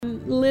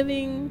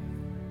living.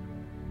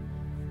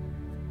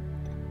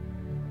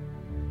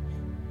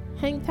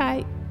 Hang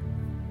tight.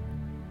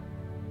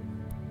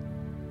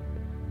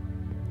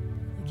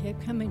 It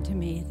kept coming to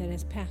me that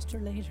as Pastor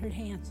laid her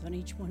hands on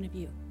each one of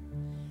you,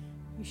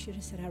 you should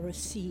have said, I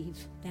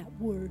receive that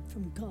word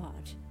from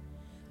God,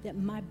 that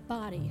my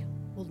body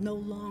will no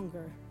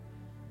longer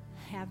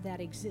have that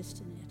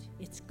exist in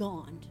it. It's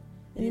gone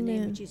in Amen. the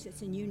name of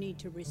Jesus, and you need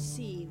to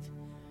receive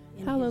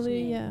in Hallelujah.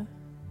 His name.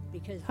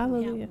 Because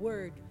Hallelujah. that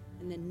word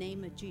in the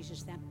name of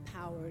Jesus, that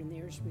power in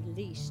there is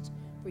released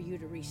for you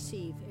to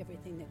receive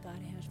everything that God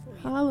has for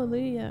you.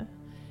 Hallelujah.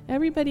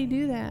 Everybody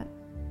do that.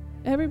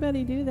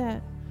 Everybody do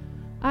that.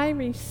 I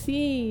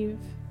receive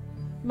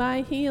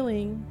my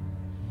healing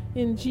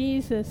in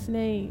Jesus'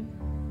 name.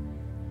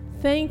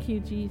 Thank you,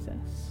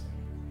 Jesus.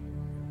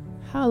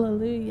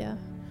 Hallelujah.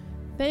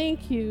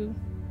 Thank you.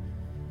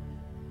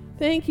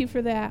 Thank you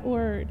for that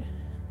word.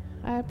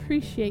 I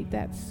appreciate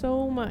that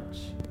so much.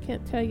 I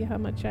can't tell you how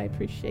much I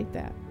appreciate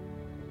that.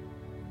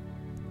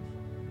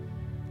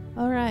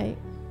 All right.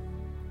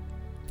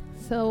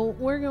 So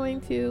we're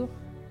going to,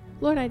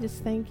 Lord, I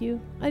just thank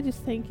you. I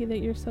just thank you that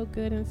you're so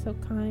good and so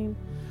kind.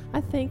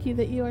 I thank you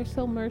that you are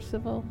so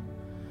merciful.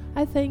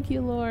 I thank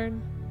you, Lord.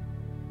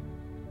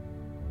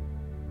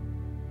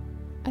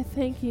 I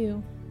thank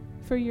you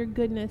for your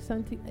goodness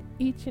unto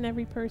each and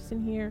every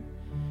person here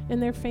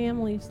and their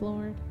families,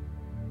 Lord.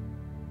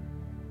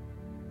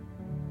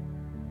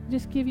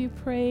 Just give you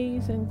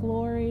praise and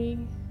glory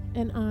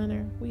and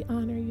honor. We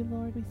honor you,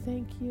 Lord. We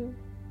thank you.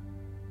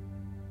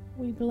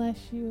 We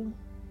bless you.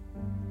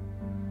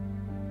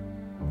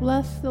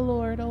 Bless the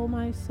Lord, O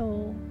my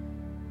soul,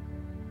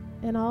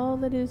 and all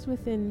that is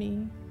within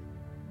me.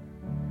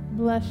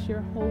 Bless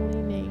your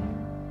holy name.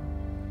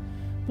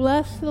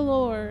 Bless the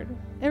Lord.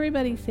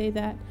 Everybody say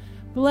that.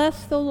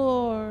 Bless the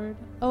Lord,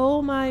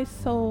 O my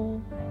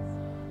soul,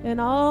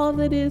 and all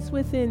that is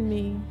within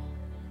me.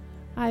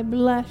 I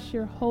bless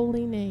your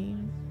holy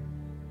name.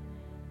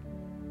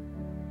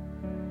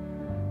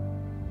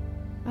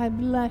 I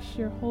bless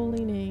your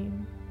holy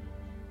name.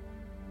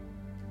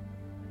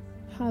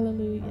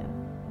 Hallelujah.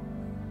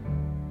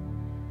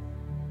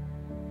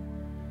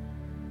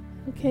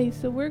 Okay,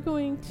 so we're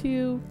going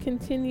to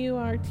continue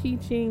our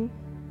teaching,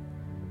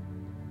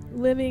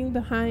 living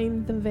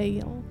behind the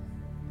veil.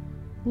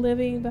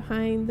 Living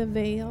behind the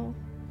veil.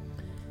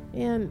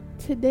 And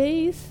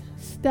today's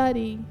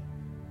study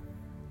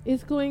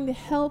is going to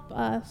help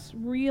us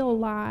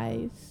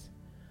realize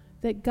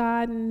that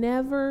God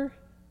never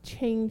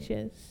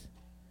changes.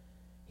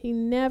 He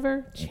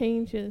never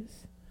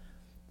changes.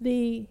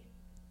 The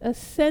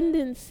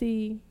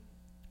ascendancy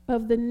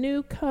of the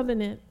new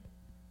covenant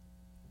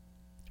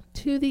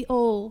to the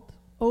old,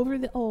 over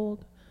the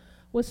old,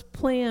 was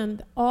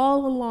planned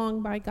all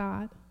along by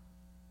God.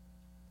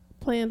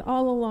 Planned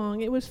all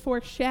along. It was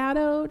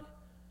foreshadowed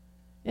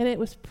and it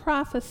was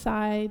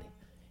prophesied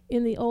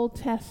in the Old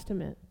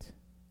Testament.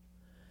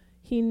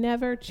 He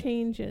never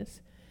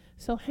changes.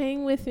 So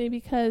hang with me,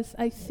 because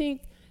I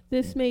think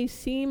this may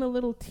seem a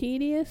little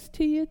tedious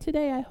to you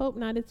today. I hope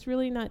not. It's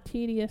really not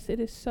tedious. It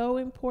is so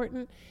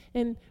important.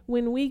 And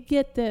when we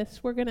get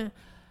this, we're going to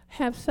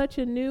have such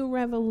a new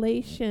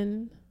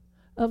revelation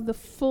of the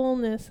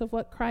fullness of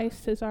what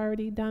Christ has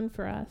already done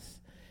for us.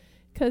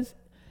 Because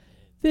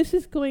this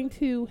is going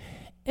to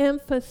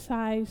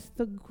emphasize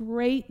the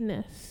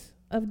greatness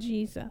of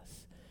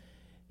Jesus,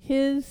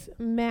 his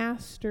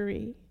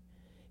mastery,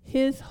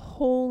 his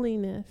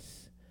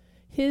holiness,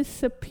 his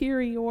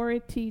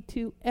superiority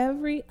to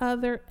every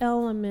other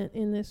element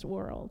in this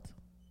world.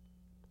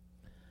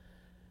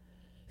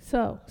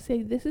 So,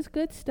 say, this is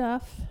good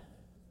stuff.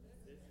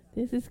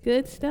 This is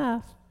good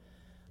stuff.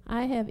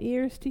 I have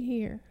ears to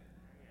hear.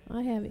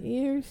 I have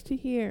ears to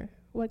hear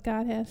what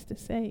God has to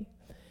say.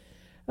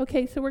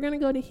 Okay, so we're going to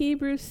go to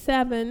Hebrews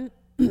 7,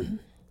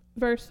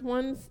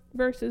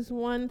 verses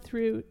 1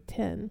 through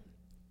 10.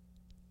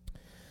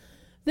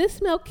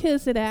 This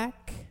Melchizedek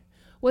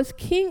was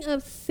king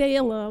of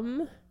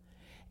Salem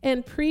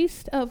and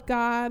priest of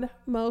God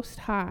Most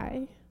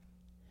High.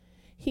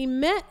 He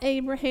met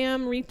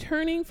Abraham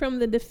returning from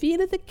the defeat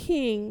of the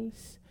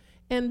kings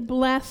and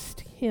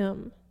blessed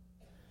him.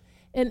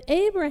 And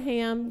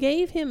Abraham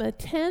gave him a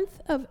tenth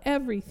of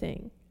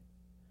everything.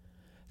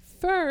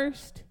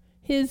 First,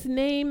 his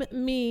name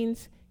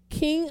means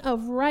King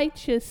of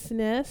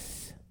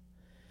Righteousness.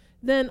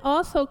 Then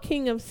also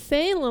King of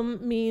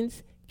Salem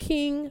means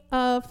King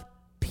of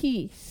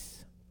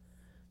Peace.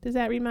 Does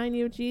that remind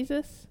you of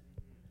Jesus?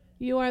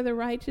 You are the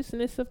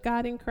righteousness of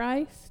God in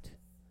Christ,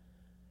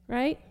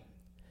 right?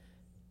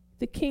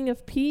 The King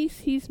of Peace,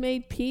 he's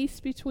made peace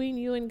between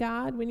you and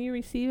God. When you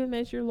receive him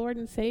as your Lord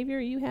and Savior,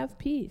 you have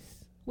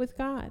peace with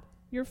God,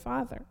 your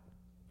Father.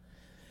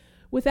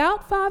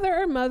 Without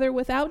father or mother,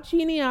 without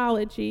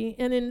genealogy,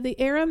 and in the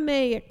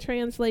Aramaic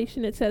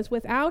translation it says,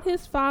 without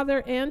his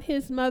father and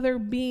his mother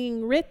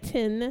being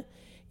written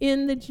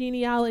in the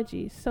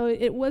genealogies. So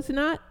it was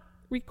not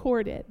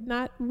recorded,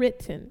 not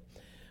written.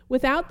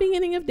 Without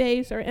beginning of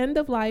days or end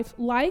of life,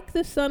 like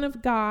the Son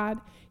of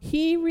God,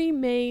 he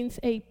remains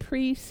a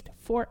priest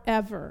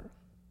forever.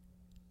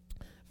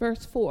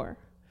 Verse 4.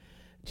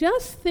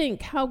 Just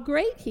think how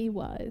great he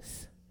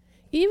was.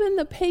 Even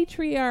the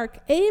patriarch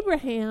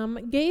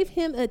Abraham gave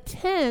him a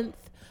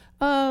tenth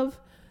of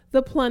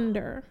the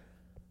plunder.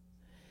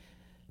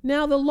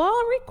 Now the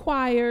law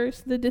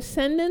requires the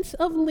descendants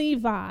of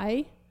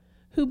Levi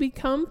who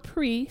become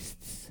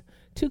priests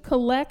to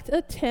collect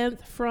a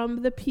tenth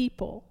from the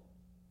people.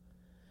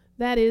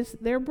 That is,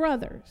 their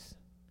brothers.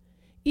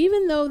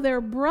 Even though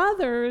their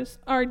brothers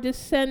are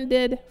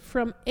descended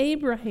from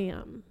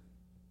Abraham.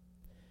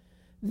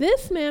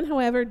 This man,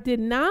 however, did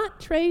not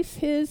trace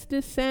his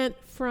descent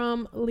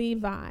from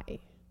Levi.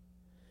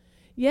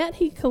 Yet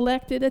he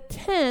collected a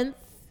tenth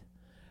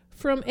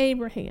from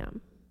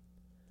Abraham.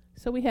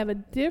 So we have a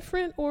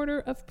different order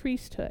of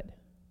priesthood.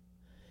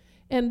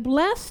 And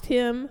blessed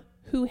him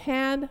who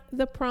had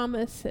the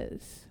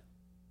promises.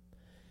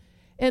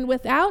 And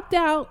without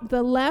doubt,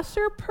 the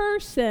lesser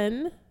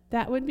person,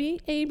 that would be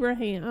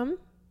Abraham.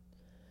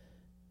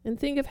 And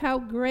think of how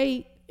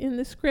great in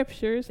the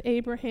scriptures,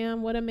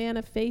 Abraham, what a man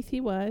of faith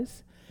he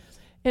was.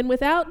 And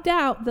without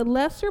doubt, the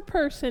lesser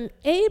person,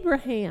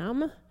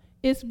 Abraham,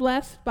 is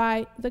blessed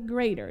by the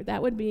greater.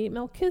 That would be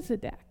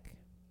Melchizedek.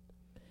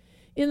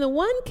 In the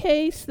one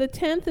case, the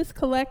tenth is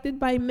collected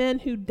by men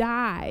who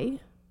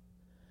die.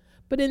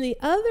 But in the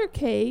other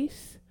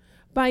case,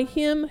 by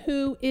him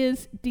who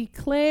is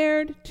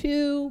declared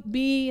to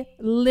be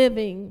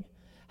living.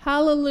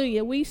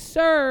 Hallelujah. We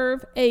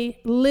serve a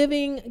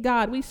living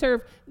God. We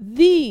serve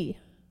the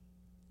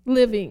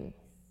living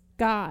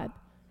God.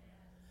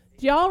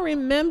 Do y'all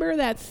remember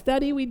that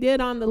study we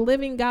did on the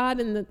living God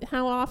and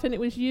how often it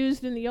was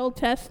used in the Old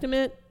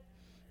Testament?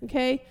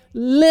 Okay?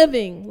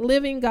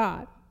 Living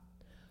God.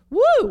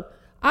 Woo!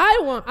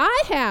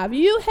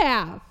 You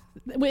have.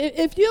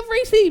 If you've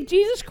received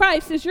Jesus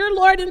Christ as your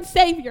Lord and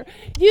Savior,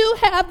 you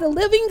have the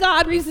living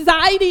God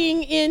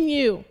residing in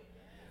you.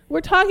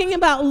 We're talking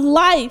about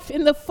life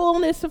in the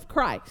fullness of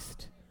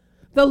Christ.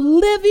 The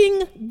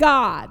living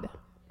God.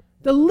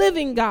 The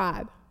living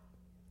God.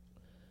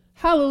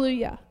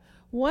 Hallelujah.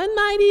 One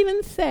might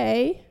even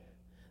say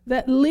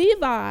that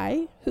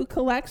Levi, who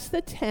collects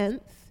the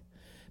tenth,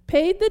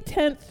 paid the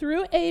tenth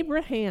through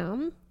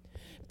Abraham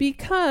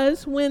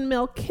because when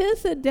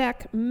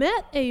Melchizedek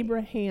met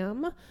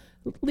Abraham,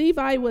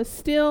 Levi was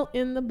still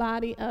in the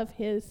body of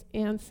his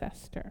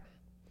ancestor.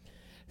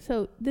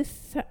 So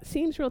this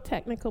seems real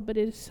technical, but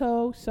it is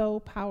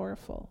so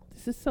powerful.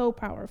 This is so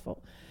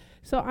powerful.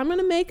 So I'm going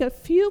to make a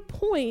few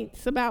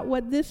points about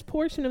what this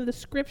portion of the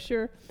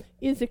scripture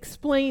is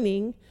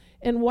explaining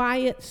and why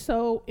it's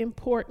so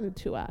important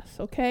to us,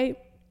 okay?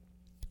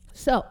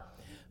 So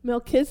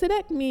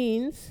Melchizedek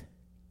means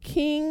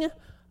king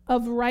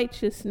of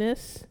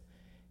righteousness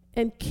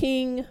and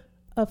king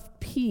of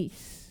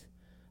peace.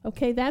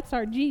 Okay, that's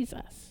our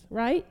Jesus,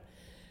 right?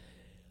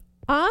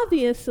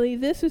 Obviously,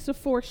 this is a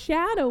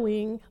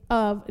foreshadowing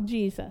of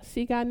Jesus.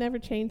 See, God never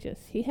changes.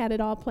 He had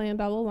it all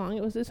planned all along.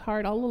 It was his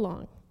heart all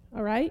along,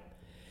 all right?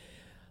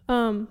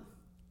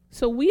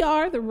 So we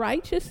are the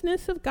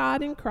righteousness of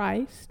God in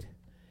Christ,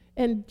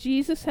 and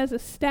Jesus has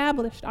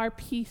established our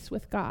peace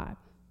with God.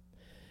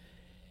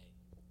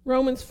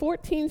 Romans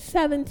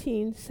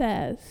 14:17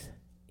 says,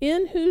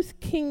 in whose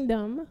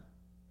kingdom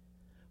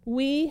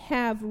we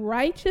have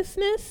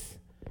righteousness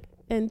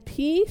and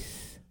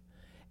peace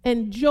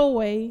and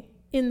joy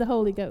in the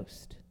Holy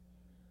Ghost.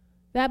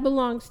 That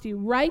belongs to you.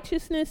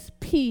 Righteousness,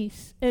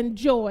 peace, and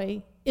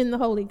joy in the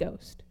Holy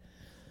Ghost.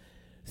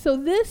 So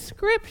this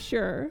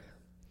scripture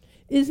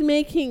is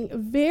making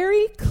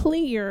very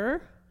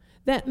clear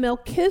that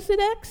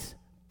Melchizedek's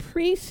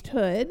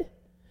priesthood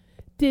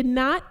did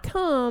not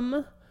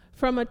come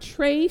from a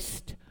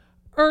traced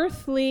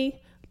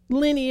earthly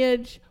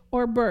lineage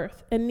or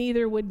birth, and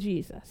neither would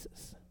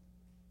Jesus's.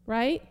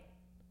 Right?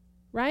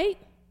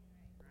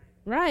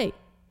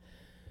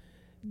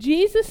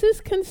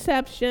 Jesus'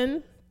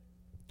 conception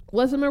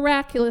was a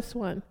miraculous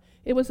one.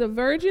 It was a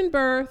virgin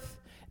birth,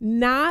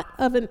 not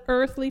of an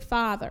earthly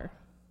father.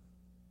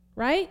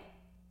 Right?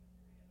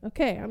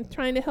 Okay, I'm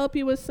trying to help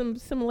you with some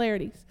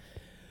similarities.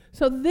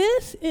 So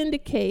this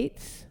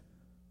indicates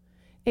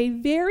a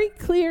very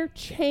clear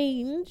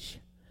change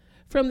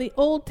from the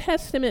Old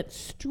Testament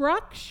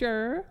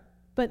structure,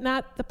 but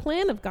not the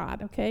plan of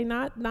God, okay?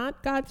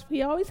 Not God's.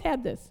 He always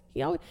had this.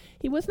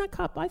 He was not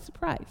caught by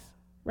surprise,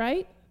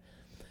 right?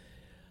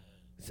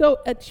 So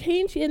a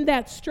change in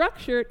that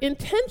structure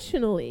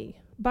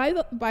intentionally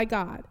by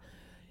God,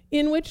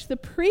 in which the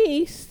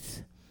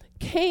priests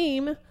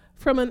came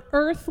from an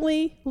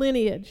earthly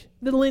lineage,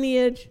 the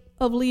lineage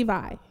of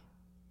Levi,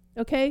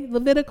 okay?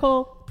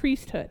 Levitical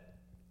priesthood.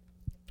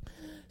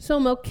 So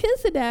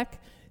Melchizedek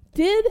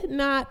did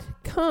not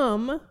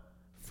come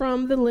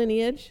from the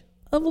lineage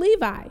of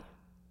Levi.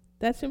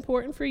 That's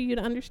important for you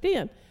to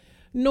understand.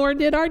 Nor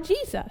did our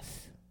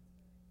Jesus.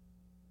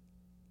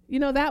 You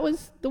know, that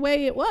was the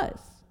way it was,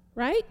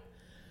 right?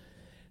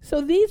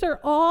 So these are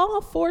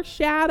all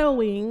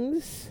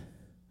foreshadowings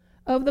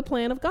of the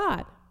plan of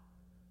God,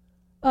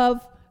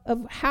 of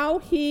of how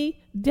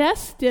he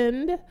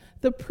destined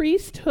the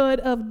priesthood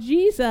of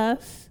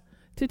Jesus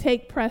to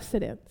take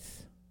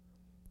precedence.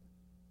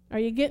 Are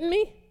you getting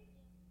me?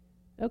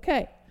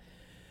 Okay.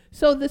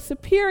 So the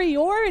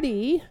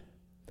superiority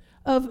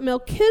of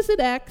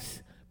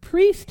Melchizedek's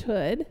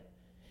priesthood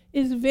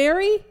is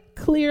very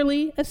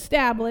clearly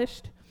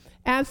established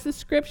as the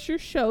scripture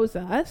shows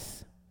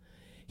us.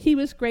 He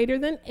was greater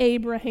than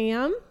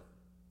Abraham.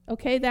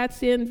 Okay,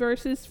 that's in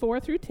verses 4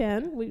 through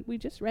 10. We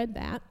just read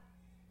that.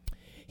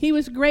 He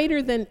was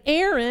greater than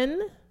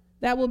Aaron.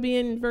 That will be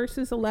in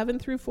verses 11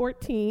 through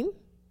 14.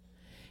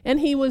 And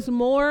he was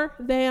more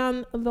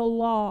than the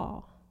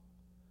law.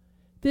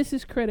 This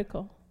is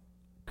critical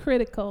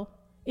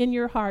in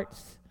your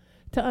hearts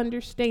to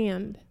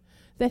understand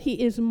that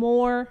he is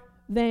more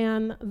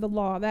than the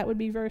law. That would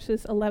be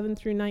verses 11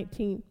 through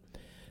 19.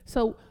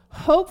 So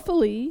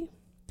hopefully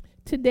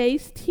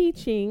today's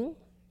teaching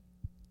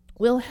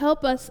will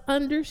help us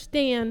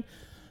understand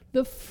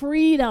the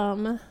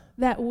freedom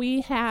that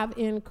we have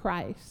in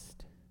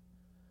Christ.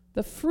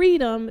 The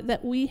freedom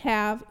that we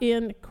have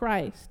in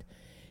Christ.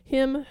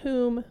 Him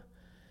whom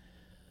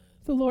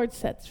the Lord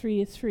sets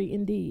free is free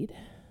indeed.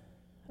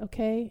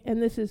 Okay?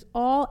 And this is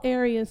all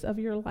areas of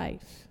your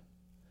life.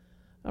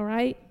 All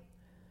right?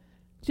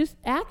 Just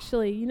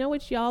actually, you know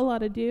what y'all ought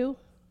to do?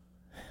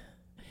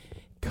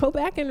 Go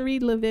back and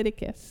read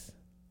Leviticus.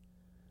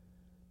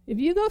 If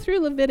you go through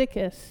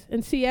Leviticus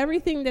and see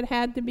everything that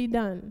had to be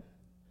done,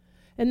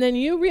 and then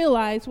you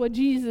realize what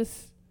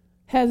Jesus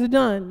has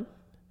done,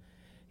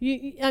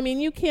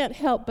 you can't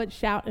help but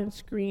shout and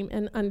scream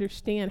and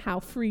understand how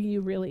free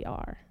you really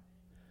are.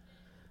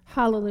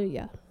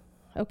 Hallelujah.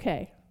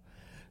 Okay.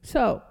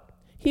 So,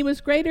 he was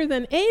greater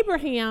than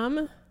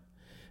Abraham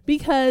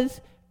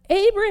because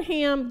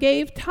Abraham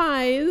gave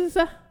tithes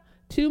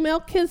to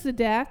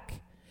Melchizedek,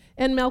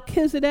 and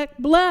Melchizedek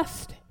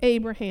blessed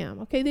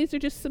Abraham. Okay, these are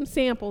just some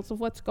samples of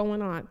what's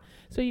going on,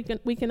 so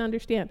we can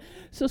understand.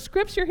 So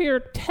Scripture here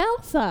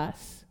tells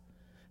us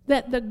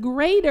that the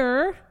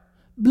greater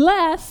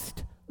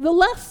blessed the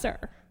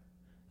lesser.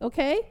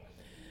 Okay,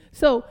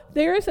 so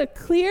there's a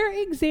clear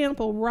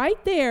example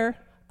right there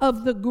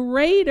of the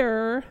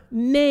greater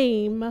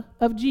name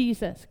of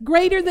Jesus,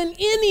 greater than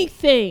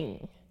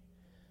anything.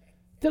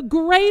 The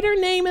greater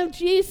name of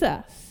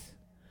Jesus,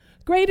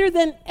 greater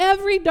than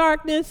every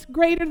darkness,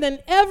 greater than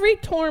every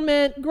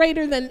torment,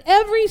 greater than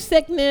every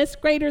sickness,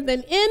 greater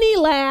than any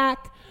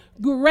lack,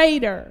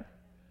 greater.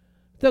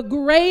 The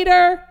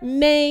greater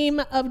name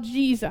of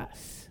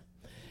Jesus.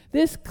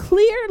 This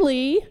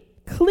clearly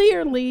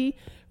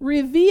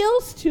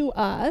reveals to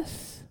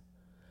us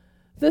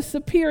the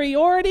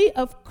superiority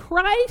of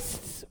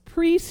Christ's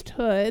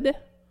priesthood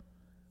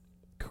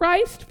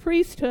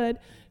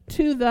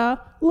to the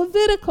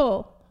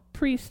Levitical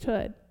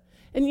priesthood.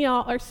 And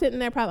y'all are sitting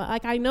there probably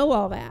like, I know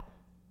all that.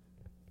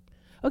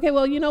 Okay,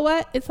 well, you know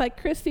what? It's like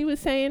Christy was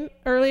saying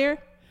earlier.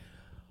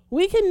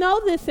 We can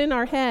know this in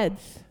our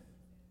heads.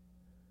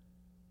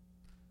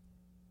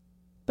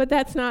 But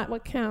that's not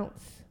what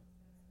counts.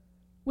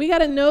 We got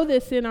to know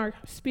this in our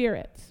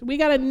spirits. We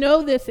got to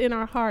know this in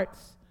our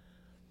hearts.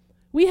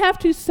 We have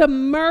to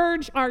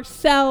submerge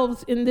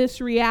ourselves in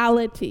this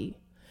reality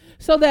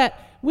so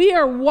that we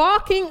are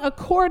walking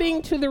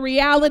according to the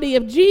reality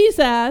of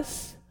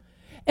Jesus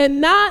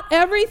and not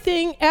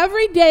everything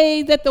every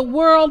day that the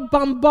world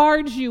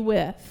bombards you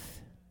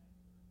with.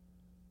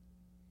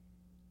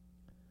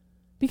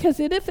 Because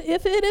if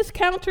it is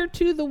counter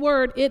to the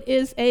word, it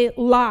is a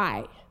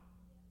lie.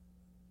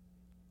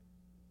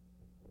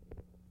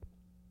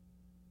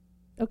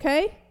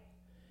 Okay?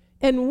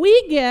 And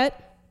we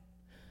get,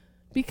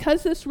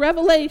 because this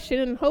revelation,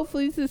 and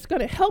hopefully this is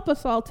going to help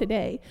us all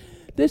today,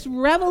 this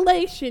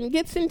revelation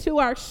gets into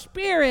our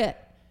spirit,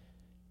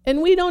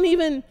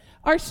 and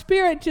our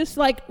spirit just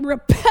like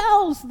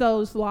repels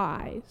those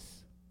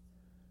lies.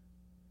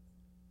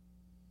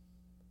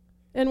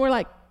 And we're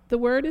like, the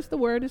word is the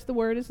word is the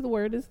word is the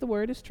word is the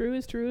word is true,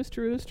 is true, is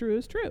true, is true,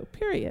 is true,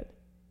 period.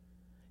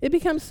 It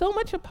becomes so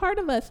much a part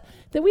of us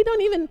that we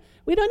don't even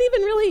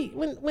really,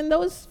 when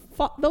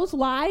those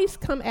lies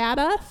come at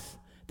us,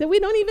 that we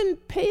don't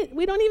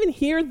even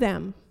hear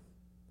them.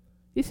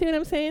 You see what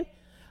I'm saying?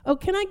 Oh,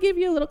 can I give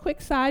you a little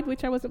quick side,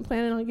 which I wasn't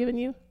planning on giving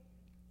you?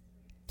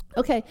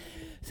 Okay,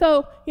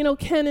 so,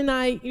 Ken and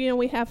I,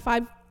 we have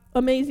 5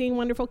 amazing,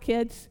 wonderful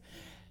kids.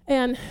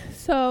 And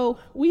so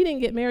we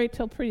didn't get married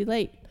till pretty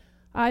late.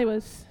 I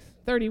was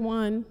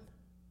 31,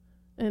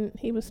 and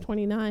he was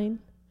 29.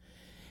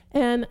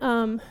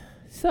 And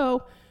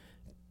so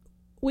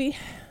we,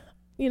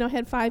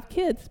 had 5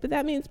 kids. But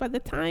that means by the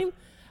time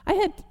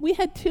we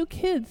had 2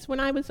 kids when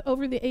I was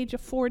over the age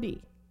of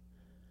 40.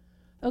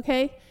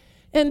 Okay?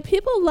 And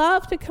people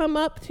love to come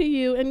up to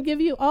you and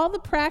give you all the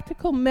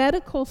practical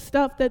medical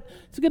stuff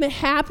that's going to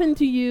happen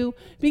to you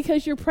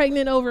because you're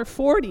pregnant over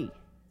 40.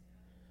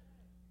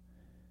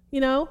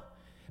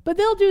 But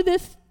they'll do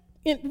this,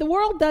 the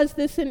world does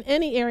this in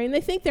any area, and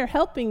they think they're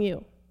helping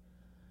you.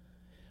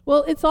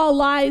 Well, it's all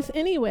lies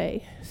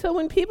anyway. So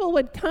when people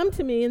would come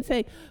to me and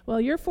say, well,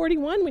 you're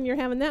 41 when you're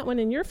having that one,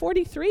 and you're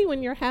 43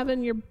 when you're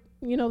having your,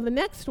 the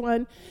next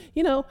one,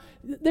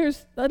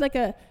 there's like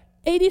a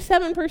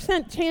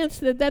 87% chance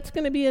that that's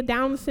going to be a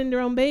Down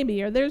syndrome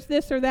baby, or there's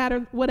this or that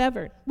or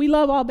whatever. We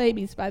love all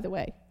babies, by the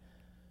way.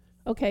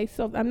 Okay,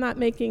 so I'm not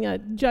making a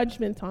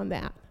judgment on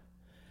that.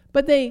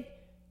 But they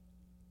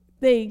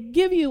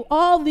give you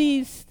all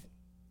these,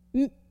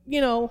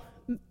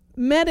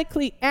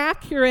 medically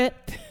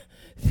accurate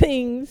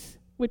things,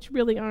 which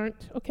really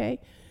aren't, okay,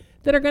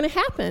 that are going to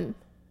happen.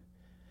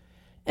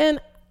 And,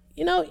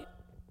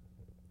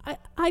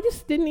 I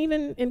just didn't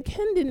even, and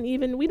Ken didn't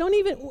even, we don't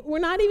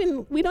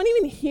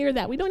even hear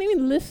that. We don't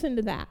even listen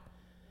to that.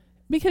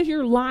 Because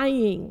you're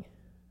lying.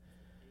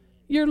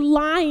 You're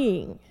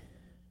lying.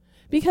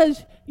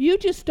 Because you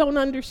just don't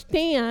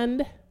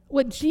understand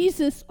what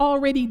Jesus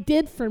already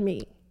did for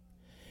me.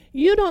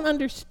 You don't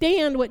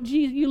understand what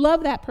Jesus, you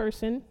love that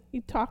person. You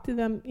talk to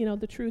them,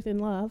 the truth in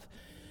love.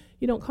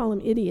 You don't call them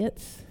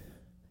idiots.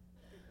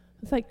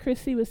 It's like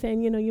Chrissy was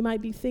saying, you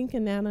might be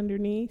thinking that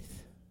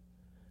underneath.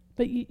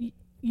 But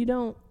you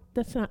don't,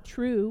 that's not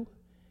true.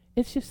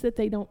 It's just that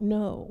they don't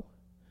know.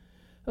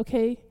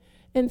 Okay?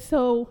 And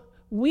so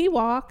we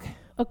walk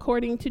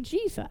according to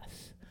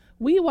Jesus.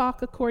 We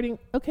walk according,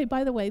 okay,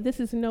 by the way, this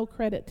is no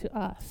credit to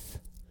us.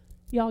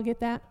 Y'all get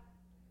that?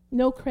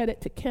 No credit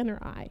to Ken or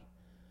I.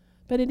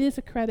 But it is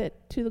a credit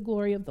to the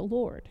glory of the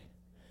Lord.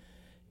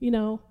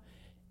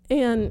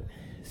 And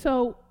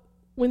so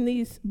when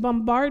these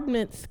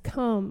bombardments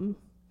come,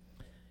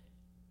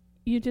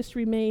 you just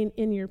remain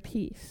in your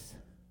peace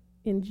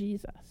in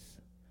Jesus.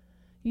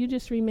 You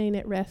just remain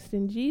at rest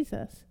in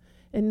Jesus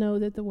and know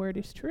that the word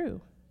is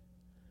true.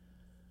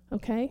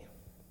 Okay?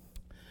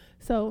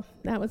 So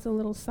that was a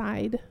little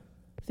side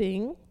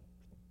thing.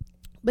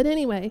 But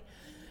anyway,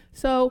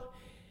 so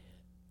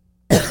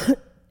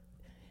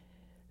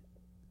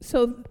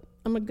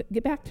I'm going to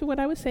get back to what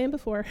I was saying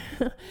before.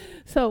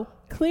 So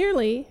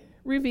clearly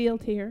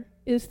revealed here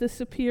is the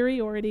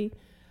superiority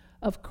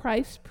of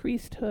Christ's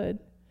priesthood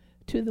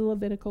to the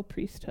Levitical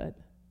priesthood.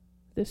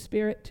 The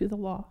Spirit to the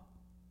law.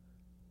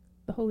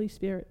 The Holy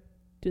Spirit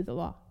to the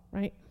law,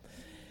 right?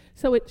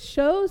 So it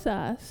shows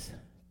us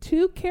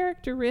two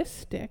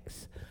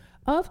characteristics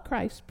of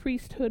Christ's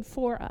priesthood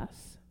for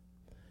us.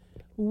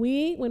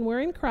 When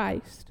we're in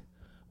Christ,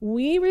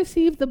 we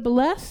receive the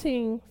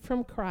blessing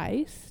from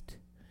Christ,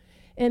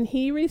 and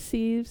he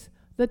receives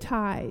the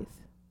tithe.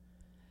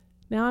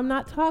 Now, I'm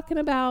not talking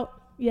about,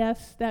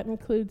 yes, that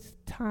includes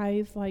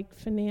tithe like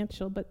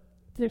financial, but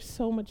there's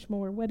so much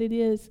more. What it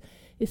is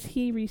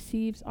he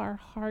receives our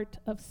heart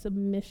of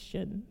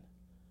submission.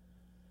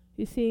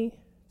 You see,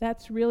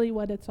 that's really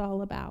what it's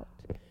all about.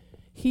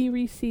 He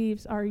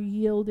receives our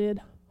yielded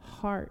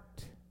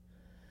heart.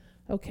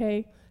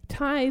 Okay?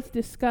 Tithe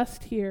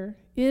discussed here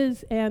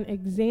is an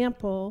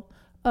example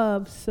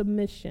of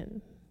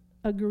submission,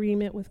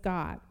 agreement with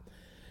God.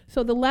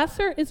 So the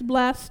lesser is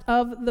blessed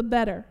of the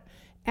better.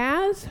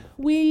 As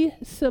we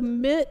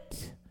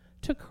submit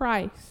to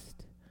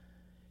Christ,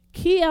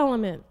 key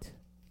element,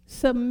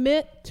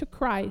 submit to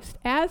Christ.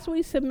 As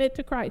we submit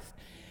to Christ,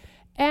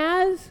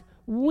 as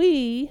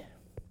we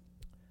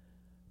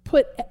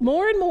put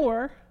more and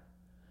more,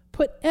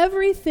 put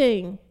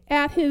everything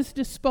at his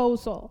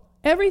disposal,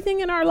 everything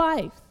in our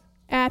life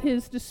at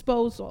his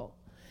disposal,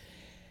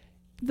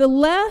 the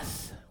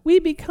less we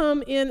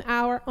become in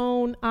our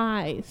own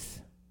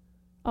eyes,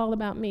 all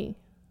about me,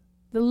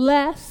 the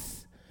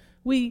less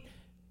we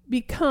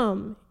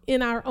become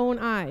in our own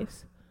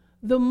eyes,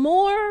 the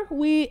more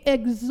we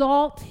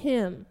exalt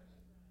him,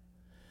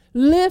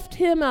 lift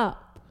him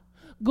up,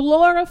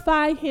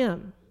 glorify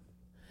him,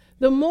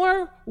 the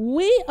more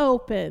we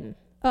open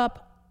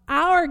up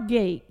our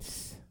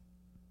gates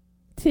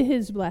to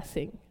his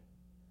blessing,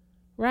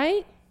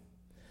 right?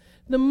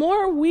 The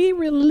more we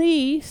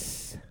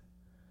release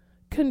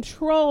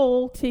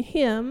control to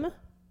him,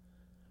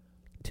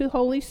 to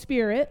Holy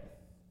Spirit,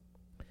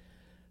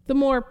 the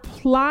more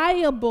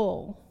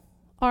pliable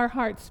our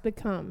hearts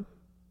become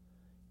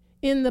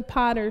in the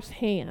potter's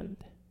hand.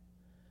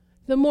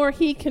 The more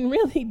he can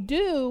really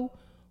do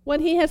what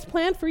he has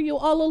planned for you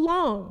all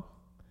along.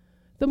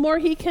 The more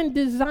he can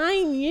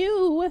design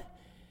you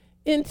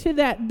into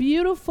that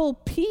beautiful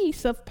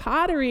piece of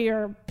pottery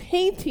or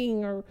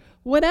painting or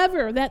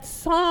whatever, that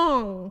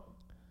song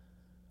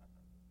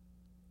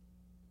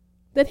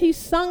that he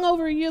sung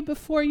over you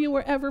before you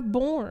were ever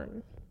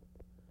born.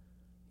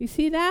 You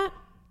see that?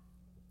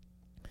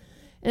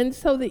 And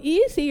so the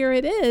easier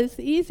it is,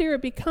 the easier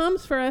it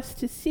becomes for us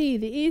to see,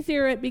 the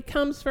easier it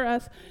becomes for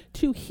us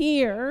to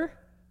hear,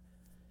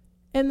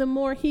 and the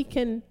more he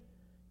can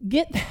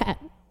get that,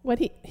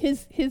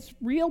 his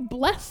real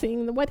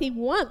blessing, what he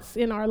wants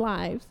in our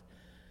lives,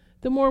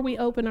 the more we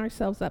open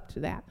ourselves up to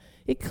that.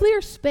 It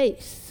clears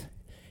space,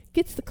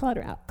 gets the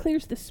clutter out,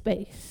 clears the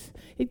space.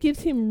 It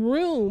gives him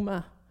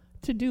room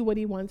to do what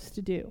he wants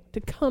to do,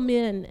 to come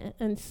in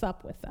and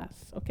sup with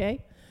us,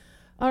 okay?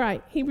 All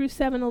right, Hebrews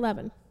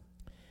 7:11.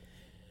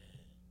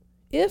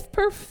 If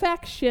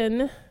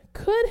perfection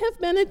could have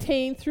been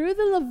attained through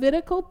the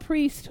Levitical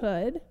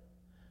priesthood,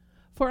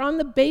 for on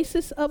the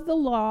basis of the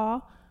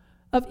law,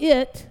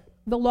 the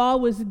law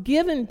was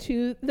given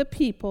to the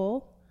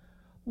people,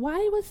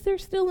 why was there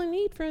still a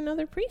need for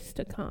another priest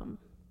to come?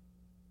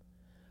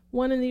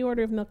 One in the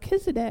order of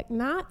Melchizedek,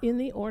 not in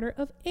the order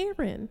of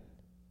Aaron.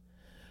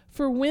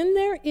 For when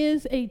there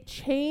is a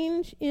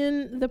change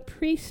in the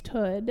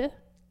priesthood,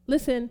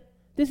 listen,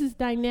 this is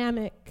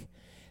dynamic.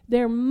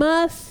 There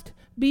must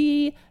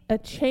be a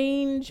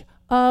change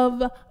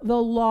of the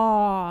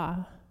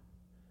law.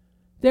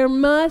 There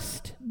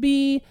must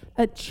be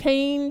a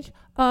change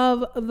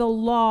of the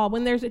law.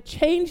 When there's a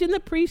change in the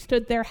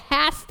priesthood, there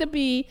has to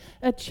be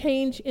a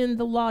change in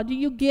the law. Do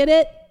you get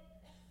it?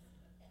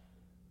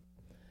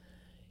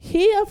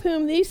 He of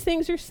whom these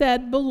things are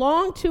said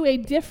belonged to a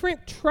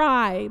different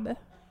tribe,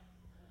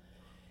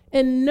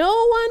 and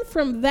no one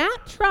from that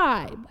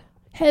tribe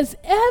has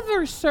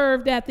ever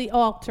served at the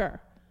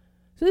altar.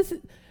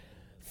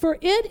 For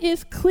it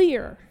is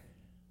clear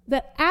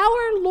that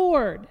our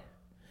Lord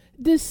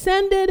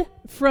descended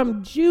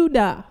from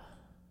Judah.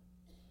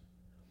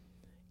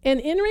 And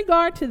in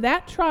regard to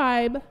that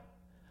tribe,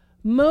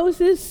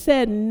 Moses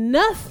said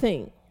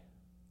nothing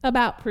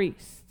about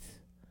priests.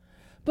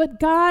 But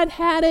God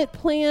had it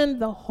planned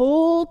the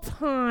whole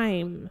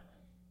time.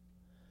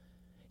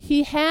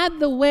 He had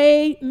the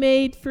way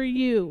made for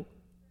you.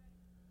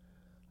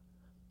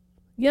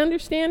 You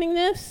understanding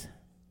this?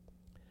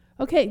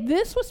 Okay,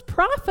 this was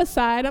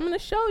prophesied. I'm going to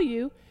show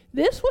you.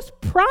 This was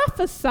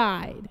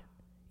prophesied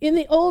in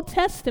the Old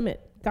Testament.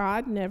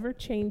 God never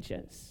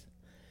changes.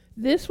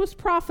 This was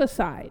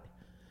prophesied.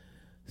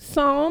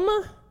 Psalm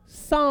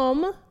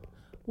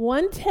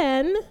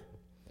 110,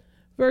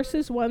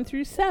 verses 1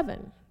 through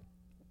 7.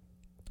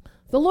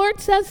 The Lord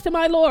says to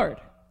my Lord,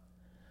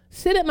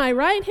 sit at my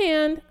right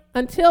hand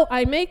until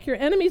I make your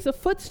enemies a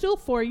footstool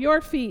for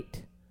your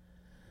feet.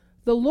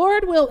 The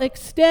Lord will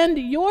extend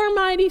your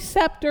mighty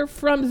scepter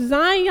from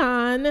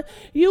Zion.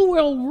 You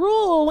will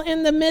rule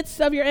in the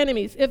midst of your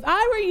enemies. If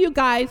I were you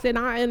guys, and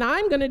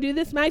I'm going to do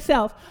this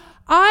myself,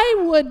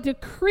 I would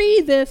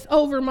decree this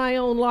over my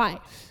own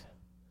life.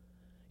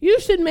 You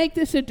should make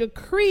this a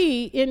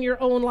decree in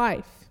your own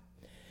life.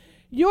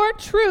 Your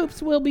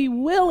troops will be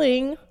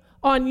willing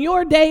on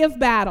your day of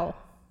battle.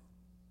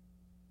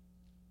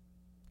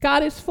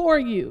 God is for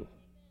you,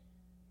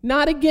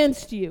 not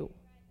against you.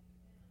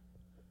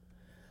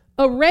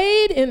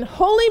 Arrayed in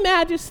holy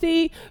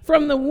majesty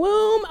from the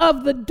womb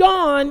of the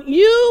dawn,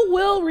 you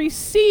will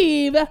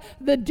receive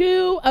the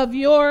dew of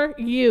your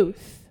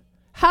youth.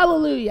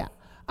 Hallelujah.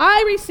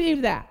 I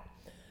receive that.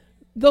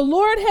 The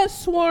Lord has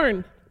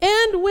sworn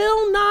and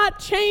will not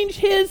change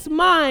his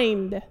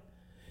mind.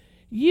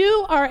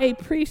 You are a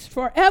priest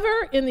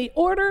forever in the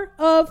order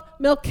of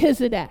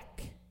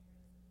Melchizedek.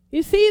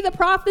 You see the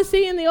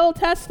prophecy in the Old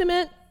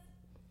Testament?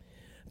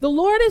 The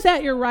Lord is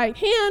at your right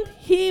hand.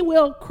 He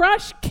will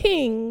crush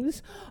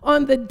kings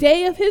on the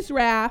day of his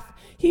wrath.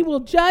 He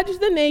will judge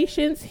the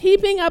nations,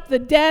 heaping up the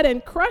dead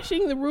and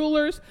crushing the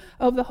rulers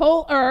of the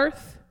whole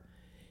earth.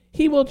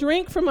 He will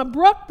drink from a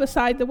brook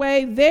beside the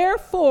way.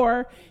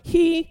 Therefore,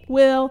 he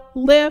will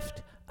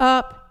lift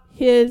up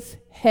his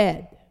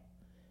head.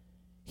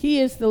 He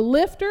is the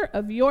lifter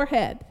of your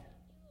head.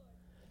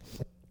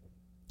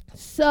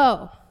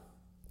 So,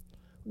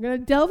 we're going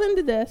to delve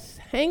into this.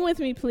 Hang with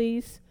me,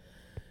 please.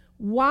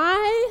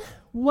 Why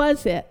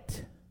was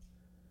it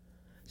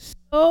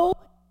so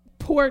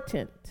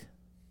important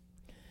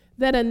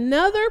that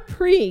another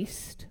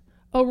priest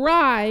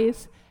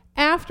arise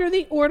after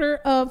the order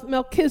of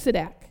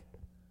Melchizedek?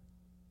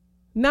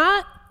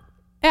 Not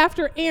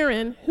after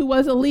Aaron, who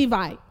was a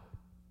Levite.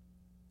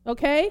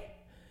 Okay?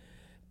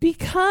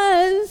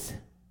 Because,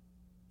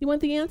 you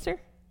want the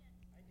answer?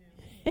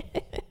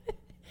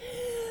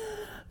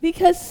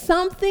 Because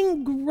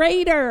something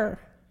greater,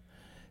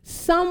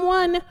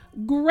 someone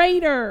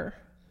greater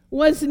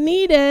was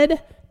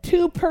needed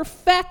to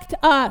perfect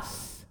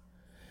us.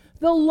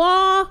 The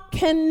law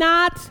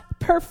cannot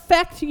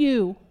perfect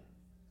you.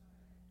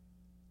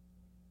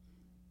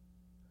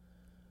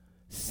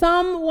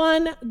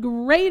 Someone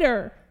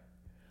greater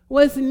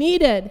was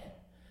needed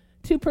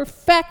to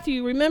perfect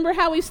you. Remember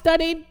how we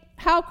studied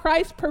how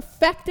Christ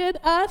perfected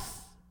us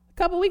a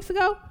couple weeks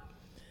ago?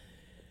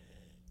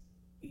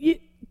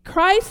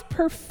 Christ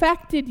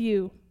perfected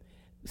you.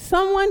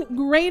 Someone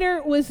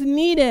greater was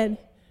needed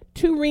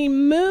to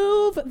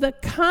remove the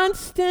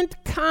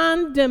constant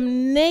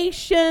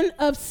condemnation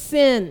of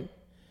sin.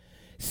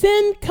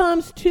 Sin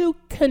comes to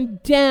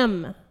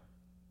condemn.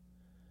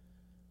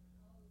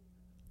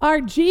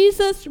 Our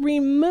Jesus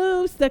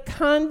removes the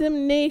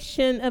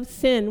condemnation of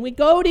sin. We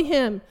go to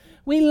him.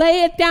 We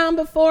lay it down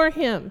before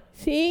him.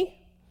 See?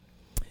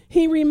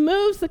 He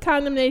removes the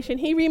condemnation.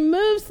 He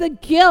removes the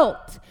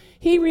guilt.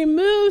 He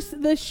removes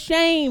the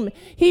shame.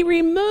 He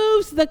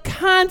removes the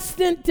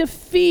constant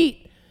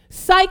defeat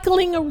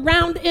cycling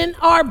around in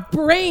our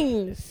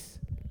brains.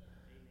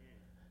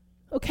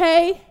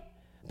 Okay?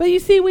 But you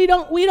see, we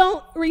don't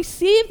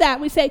receive that.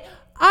 We say,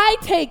 I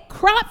take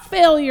crop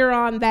failure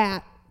on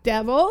that,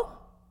 devil.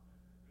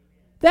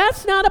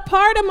 That's not a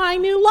part of my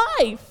new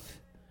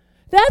life.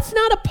 That's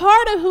not a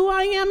part of who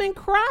I am in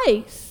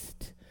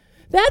Christ.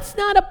 That's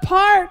not a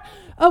part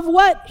of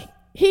what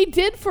he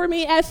did for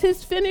me as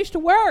his finished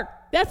work.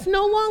 That's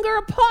no longer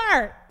a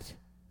part.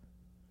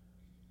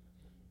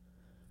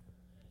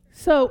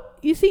 So,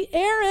 you see,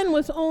 Aaron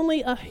was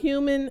only a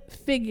human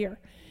figure.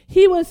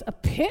 He was a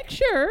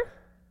picture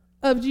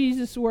of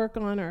Jesus' work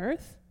on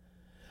earth,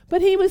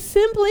 but he was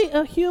simply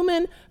a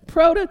human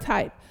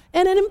prototype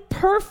and an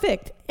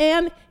imperfect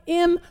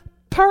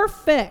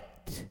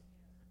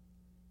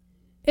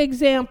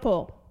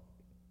example,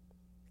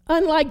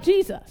 unlike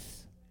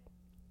Jesus.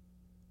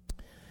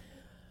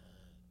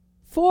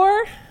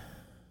 For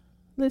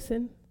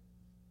the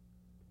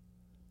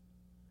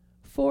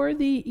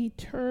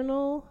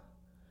eternal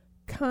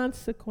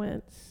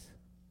consequence,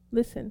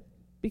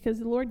 because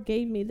the Lord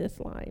gave me this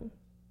line,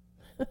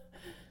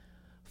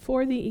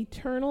 for the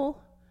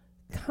eternal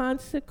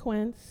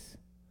consequence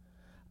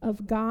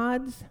of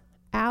God's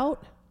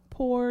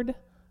outpoured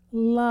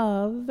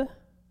love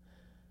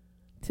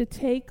to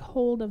take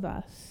hold of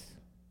us.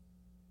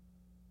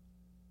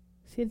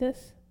 See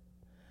this?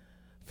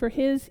 For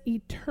his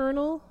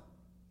eternal,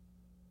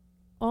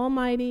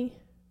 almighty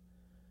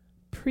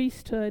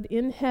priesthood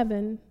in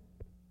heaven,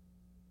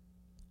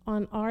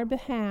 on our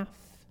behalf,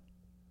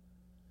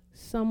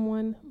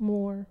 someone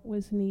more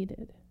was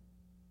needed.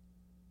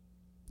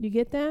 You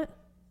get that?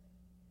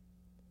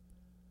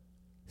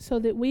 So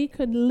that we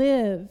could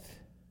live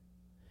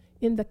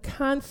in the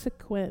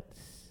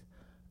consequence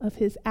of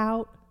his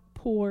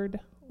outpoured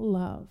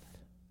love.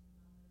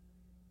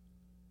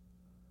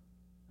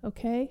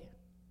 Okay?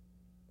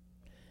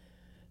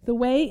 The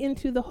way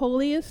into the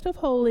holiest of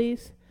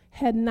holies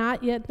had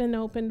not yet been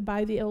opened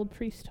by the old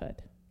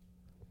priesthood.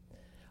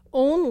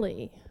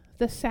 Only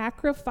the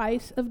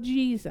sacrifice of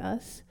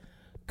Jesus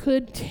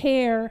could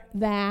tear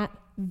that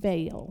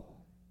veil.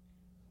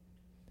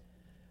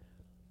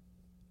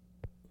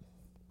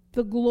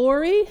 The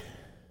glory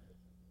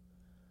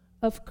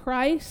of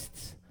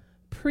Christ's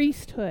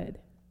priesthood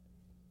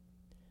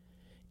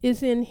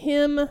is in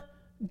him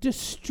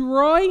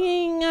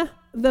destroying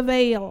the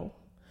veil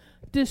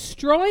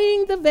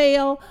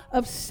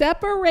of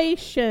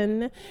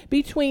separation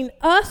between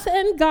us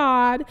and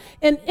God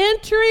and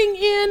entering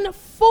in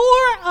for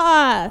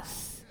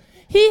us.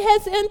 He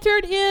has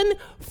entered in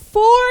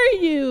for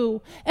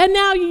you, and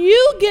now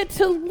you get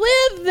to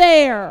live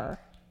there.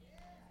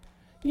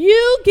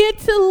 You get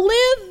to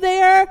live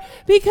there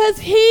because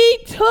he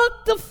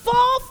took the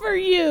fall for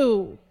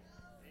you.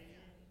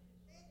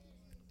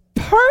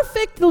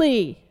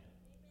 Perfectly.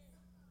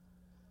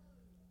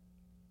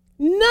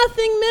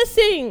 Nothing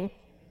missing.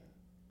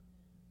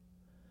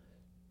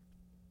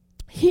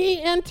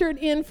 He entered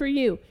in for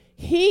you.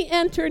 He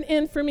entered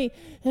in for me.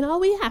 And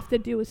all we have to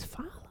do is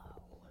follow.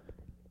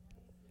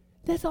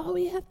 That's all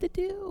we have to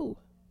do.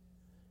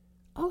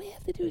 All we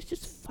have to do is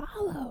just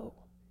follow.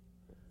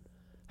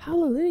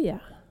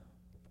 Hallelujah.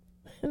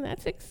 And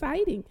that's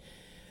exciting.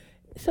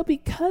 So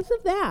because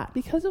of that,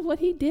 because of what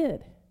he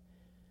did,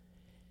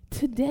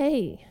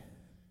 today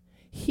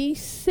he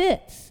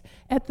sits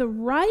at the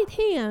right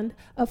hand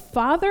of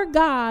Father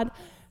God,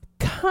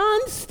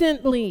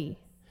 constantly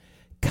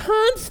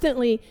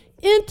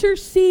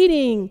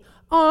interceding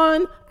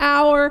on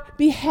our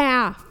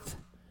behalf.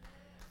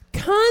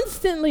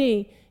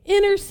 Constantly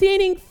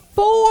interceding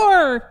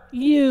for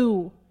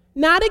you,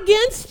 not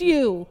against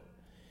you.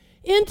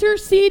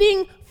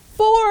 Interceding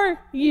for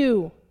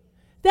you.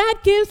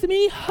 That gives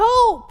me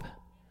hope.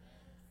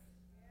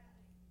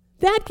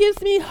 That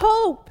gives me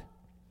hope.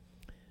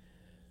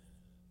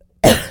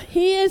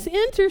 He is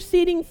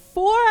interceding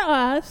for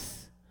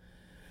us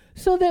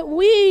so that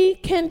we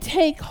can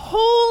take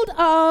hold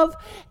of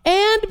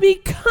and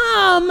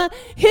become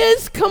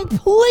his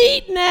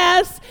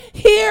completeness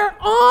here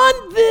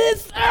on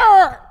this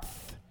earth.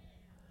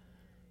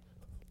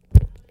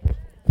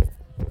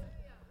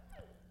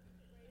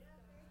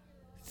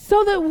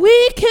 So that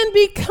we can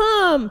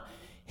become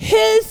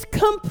his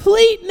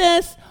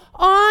completeness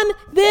on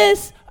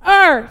this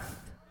earth.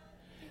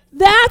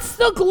 That's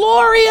the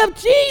glory of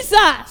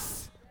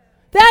Jesus.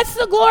 That's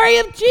the glory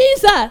of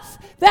Jesus.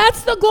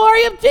 That's the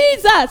glory of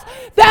Jesus.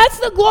 That's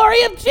the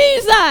glory of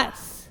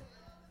Jesus.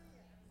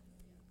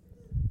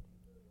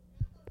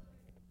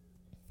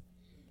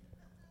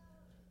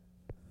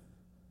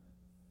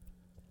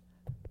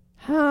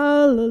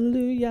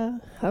 Hallelujah,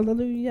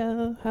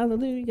 hallelujah,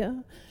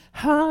 hallelujah.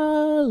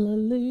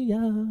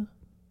 Hallelujah.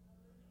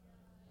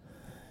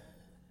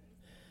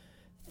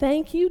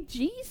 Thank you,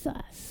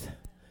 Jesus.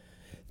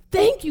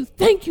 Thank you,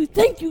 thank you,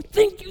 thank you,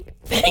 thank you,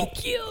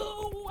 thank you.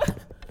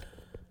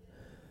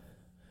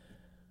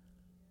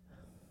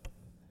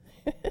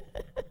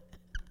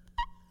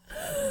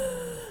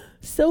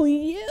 So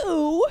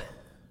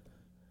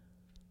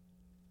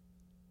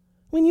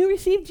when you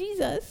receive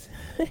Jesus,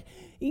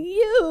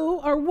 you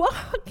are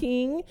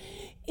walking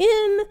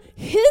in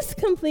his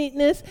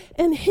completeness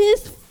and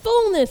his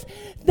fullness.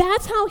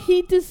 That's how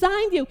he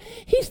designed you.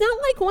 He's not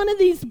like one of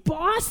these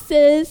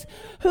bosses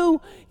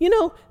who, they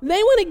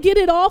want to get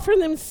it all for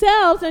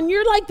themselves, and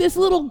you're like this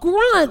little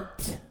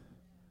grunt.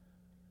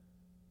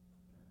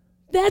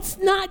 That's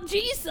not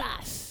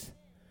Jesus.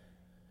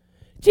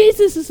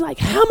 Jesus is like,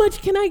 how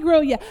much can I grow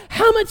you?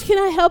 How much can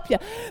I help you?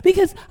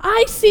 Because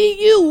I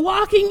see you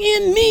walking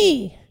in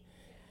me.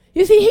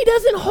 You see, he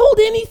doesn't hold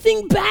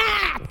anything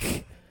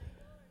back.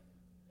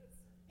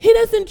 He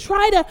doesn't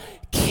try to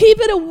keep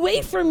it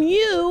away from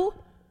you.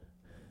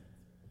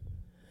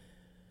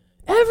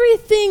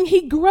 Everything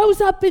he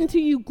grows up into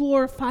you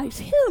glorifies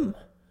him.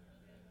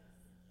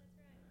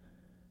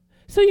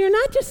 So you're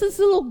not just this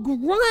little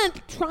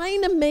grunt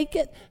trying to make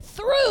it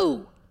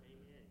through.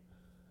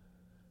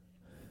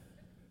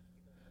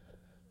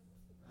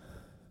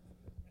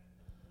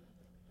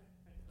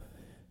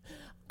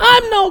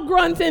 I'm no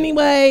grunt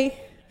anyway.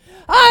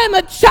 I am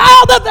a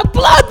child of the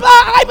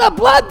blood-bought. I'm a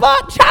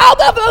blood-bought child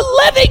of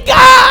the living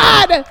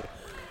God.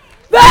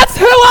 That's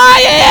who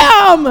I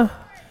am.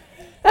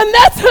 And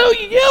that's who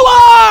you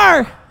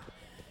are.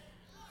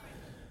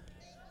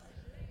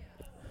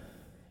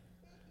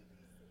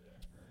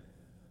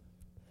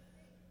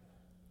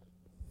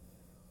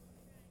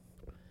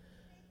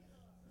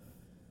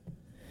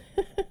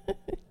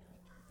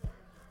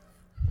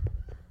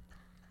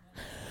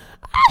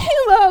 I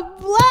am a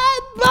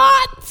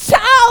blood-bought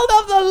child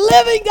of the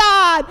living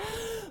God,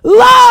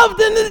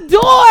 loved and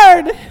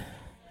adored.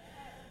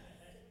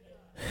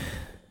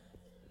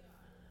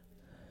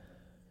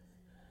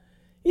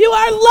 You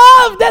are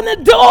loved and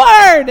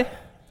adored.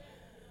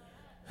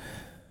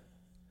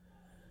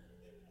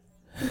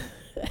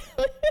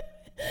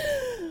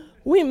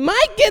 We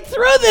might get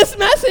through this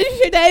message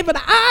today, but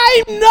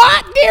I'm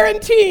not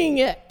guaranteeing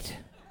it.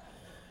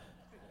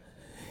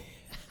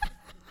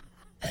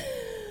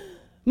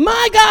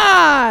 My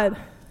God,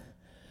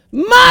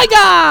 my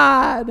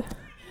God,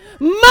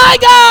 my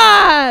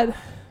God,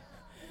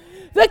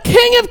 the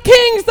King of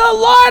Kings, the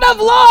Lord of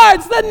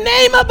Lords, the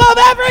name above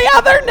every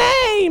other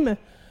name.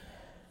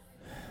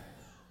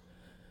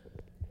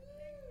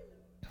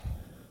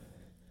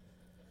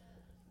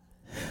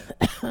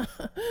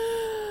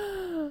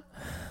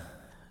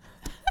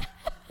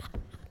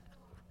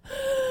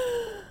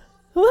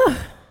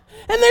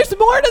 And there's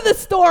more to the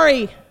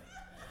story.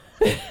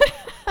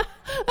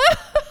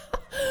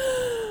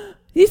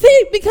 You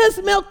see,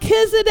 because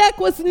Melchizedek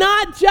was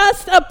not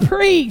just a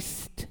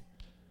priest.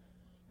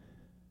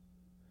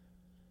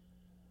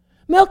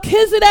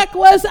 Melchizedek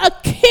was a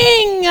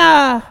king.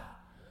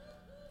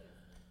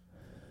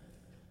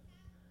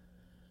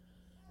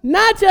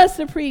 Not just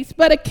a priest,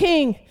 but a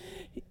king.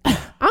 I'm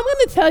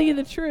going to tell you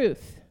the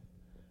truth.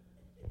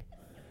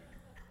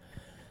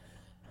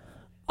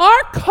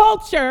 Our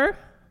culture,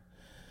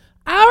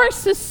 our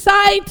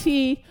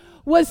society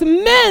was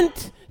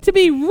meant to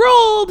be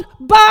ruled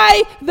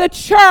by the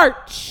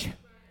church.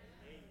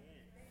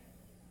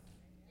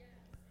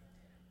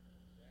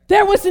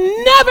 There was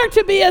never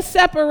to be a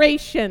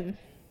separation.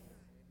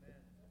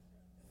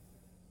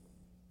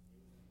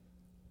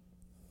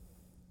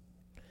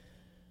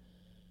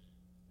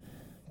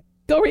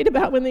 Go read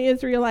about when the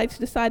Israelites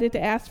decided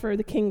to ask for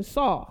the king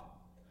Saul.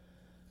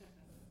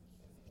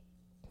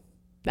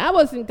 That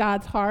wasn't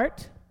God's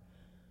heart.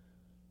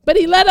 But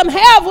he let them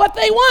have what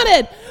they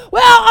wanted.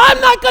 Well,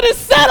 I'm not going to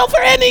settle for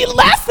any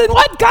less than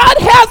what God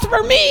has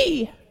for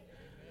me.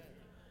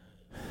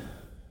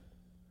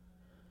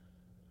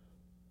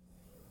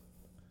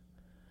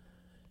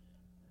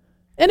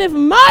 And if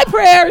my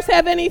prayers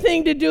have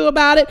anything to do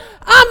about it,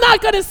 I'm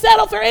not going to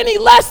settle for any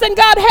less than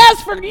God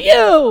has for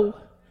you.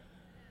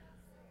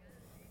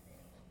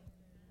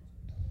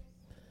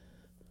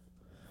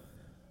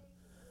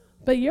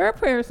 But your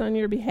prayers on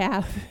your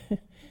behalf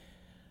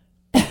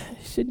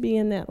should be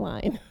in that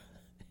line.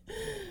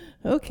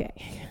 Okay.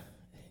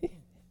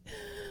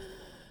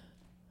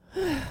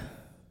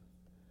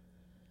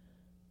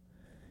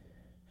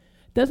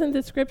 Doesn't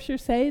the scripture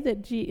say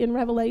that in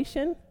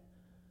Revelation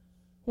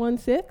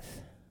 1:6,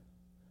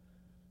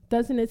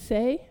 doesn't it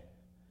say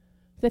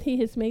that he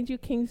has made you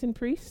kings and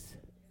priests?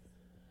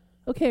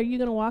 Okay, are you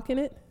going to walk in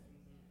it?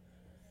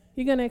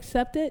 You going to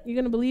accept it? You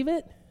going to believe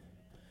it?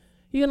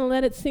 You going to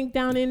let it sink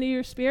down into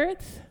your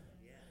spirits?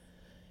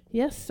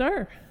 Yes,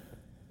 sir.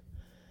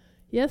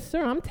 Yes,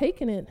 sir, I'm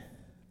taking it.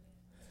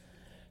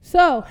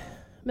 So,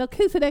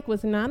 Melchizedek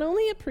was not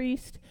only a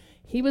priest,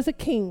 he was a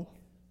king.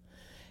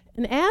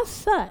 And as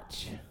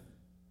such,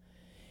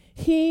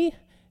 he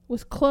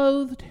was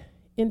clothed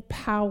in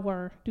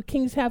power. Do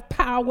kings have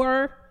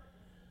power?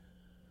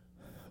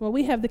 Well,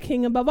 we have the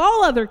king above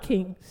all other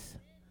kings.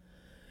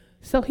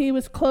 So he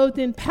was clothed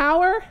in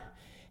power,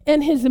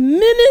 and his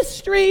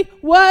ministry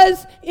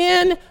was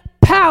in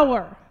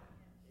power.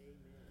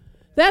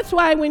 That's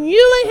why when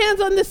you lay hands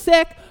on the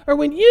sick, or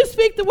when you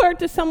speak the word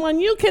to someone,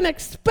 you can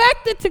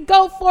expect it to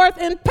go forth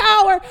in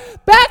power,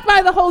 backed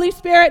by the Holy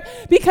Spirit,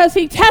 because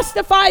he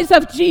testifies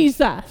of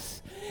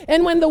Jesus.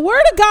 And when the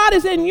word of God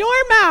is in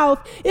your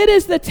mouth, it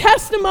is the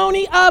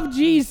testimony of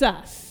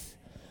Jesus.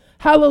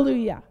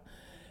 Hallelujah.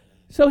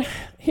 So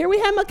here we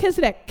have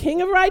Melchizedek,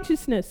 king of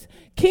righteousness,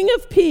 king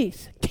of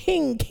peace,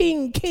 king,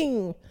 king,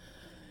 king.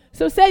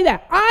 So say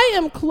that. I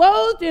am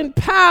clothed in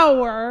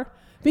power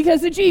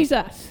because of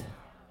Jesus.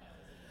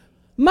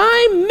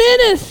 My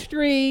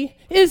ministry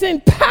is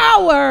in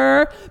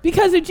power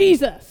because of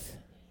Jesus.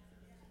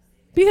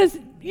 Because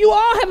you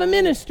all have a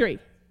ministry.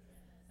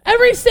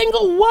 Every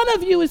single one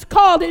of you is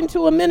called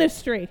into a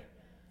ministry.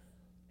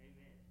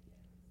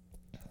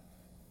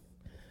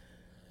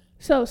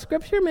 So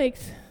Scripture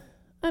makes,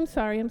 I'm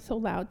sorry, I'm so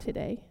loud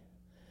today.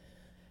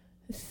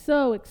 It's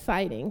so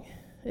exciting.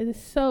 It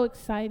is so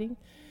exciting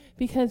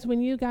because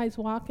when you guys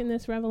walk in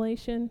this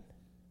revelation,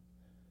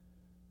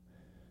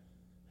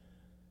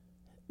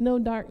 no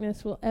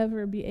darkness will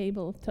ever be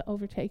able to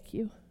overtake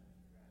you.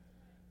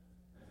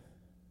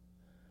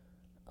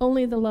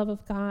 Only the love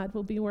of God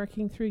will be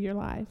working through your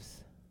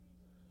lives.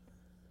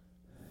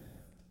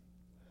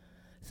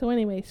 So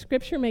anyway,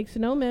 Scripture makes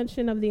no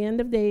mention of the end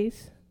of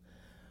days.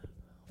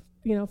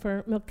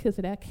 For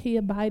Melchizedek, he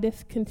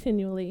abideth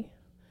continually.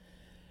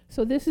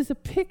 So this is a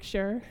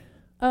picture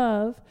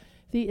of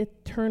the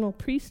eternal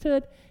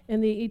priesthood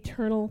and the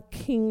eternal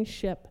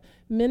kingship,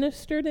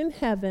 ministered in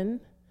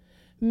heaven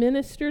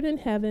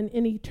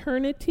in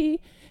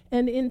eternity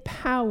and in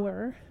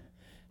power.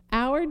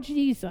 Our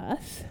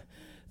Jesus,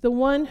 the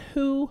one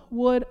who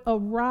would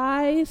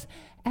arise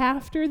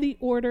after the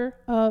order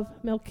of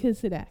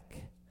Melchizedek.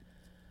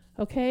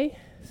 Okay?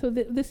 So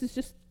this is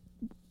just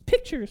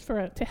pictures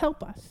to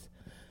help us.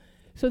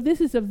 So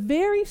this is a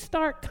very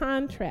stark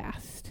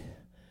contrast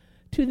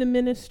to the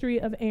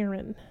ministry of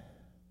Aaron.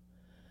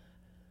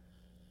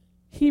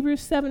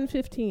 Hebrews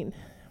 7:15.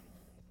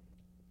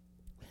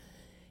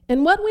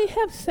 And what we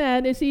have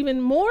said is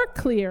even more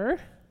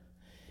clear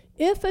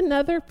if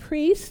another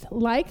priest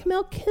like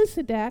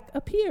Melchizedek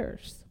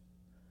appears,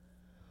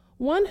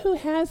 one who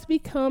has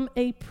become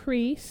a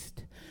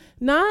priest,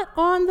 not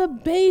on the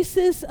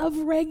basis of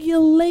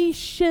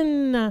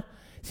regulation.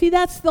 See,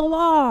 that's the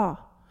law.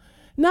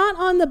 Not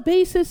on the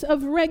basis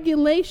of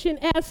regulation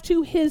as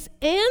to his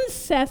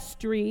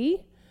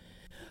ancestry,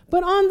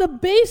 but on the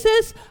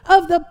basis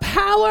of the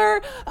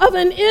power of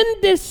an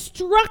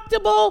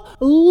indestructible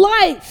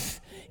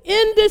life.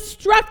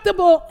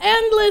 Indestructible,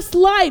 endless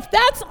life.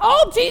 That's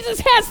all Jesus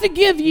has to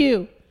give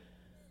you.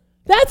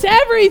 That's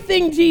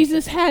everything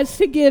Jesus has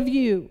to give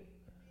you.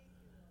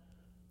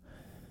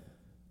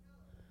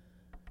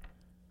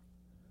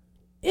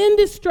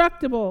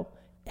 Indestructible,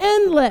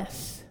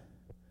 endless.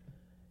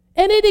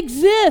 And it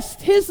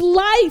exists. His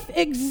life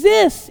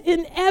exists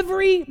in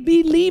every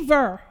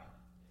believer.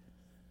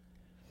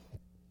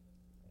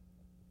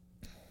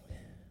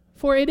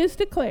 For it is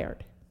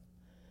declared,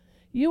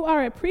 you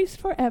are a priest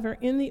forever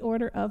in the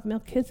order of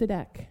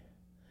Melchizedek.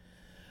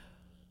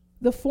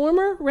 The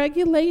former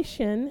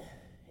regulation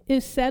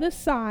is set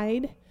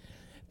aside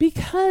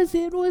because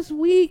it was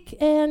weak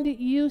and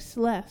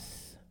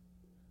useless.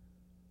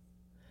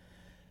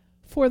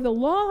 For the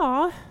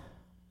law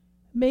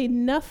made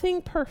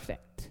nothing perfect.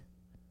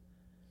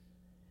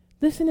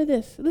 Listen to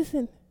this.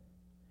 Listen.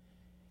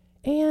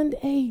 And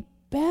a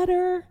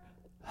better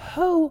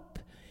hope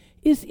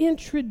is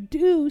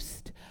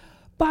introduced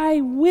by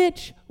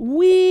which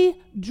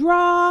we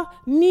draw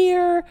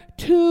near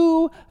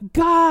to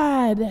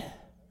God.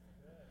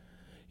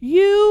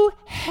 You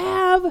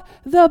have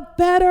the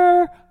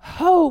better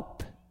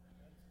hope.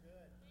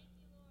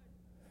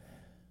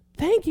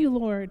 Thank you,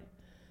 Lord.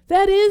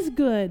 That is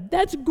good.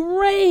 That's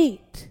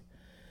great.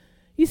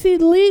 You see,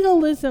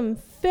 legalism,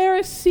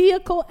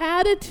 Pharisaical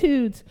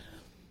attitudes,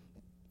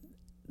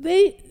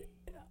 they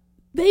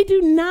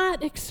do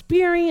not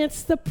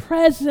experience the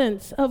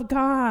presence of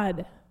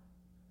God.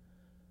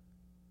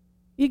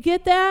 You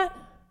get that?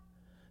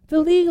 The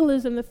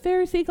legalism, the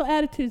Pharisaical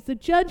attitudes, the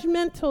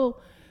judgmental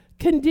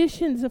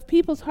conditions of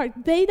people's heart,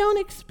 they don't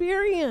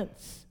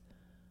experience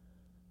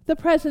the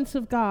presence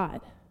of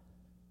God.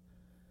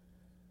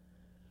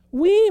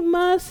 We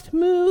must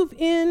move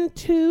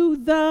into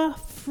the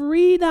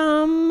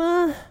freedom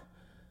of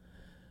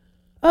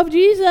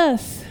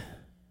Jesus.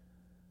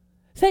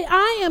 Say,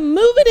 I am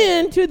moving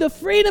into the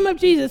freedom of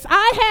Jesus.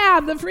 I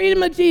have the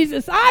freedom of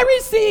Jesus. I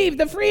receive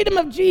the freedom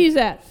of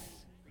Jesus.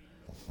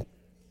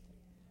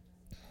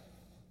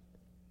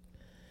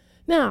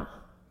 Now,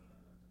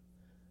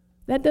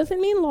 that doesn't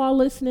mean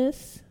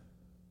lawlessness.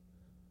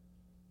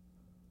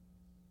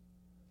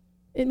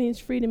 It means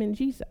freedom in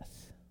Jesus.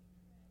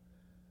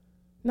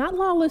 Not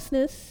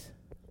lawlessness.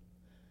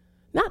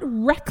 Not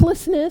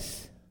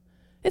recklessness.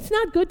 It's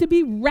not good to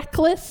be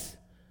reckless.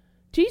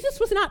 Jesus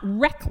was not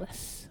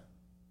reckless.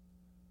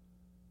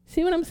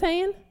 See what I'm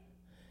saying?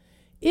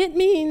 It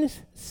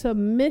means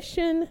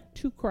submission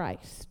to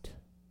Christ.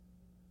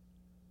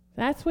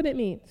 That's what it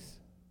means.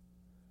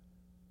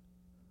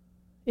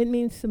 It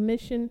means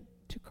submission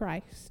to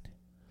Christ.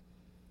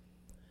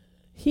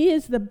 He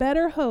is the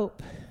better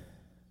hope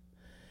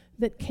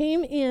that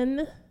came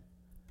in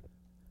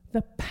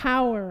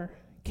power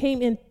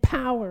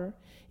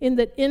in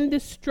the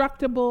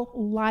indestructible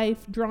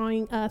life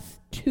drawing us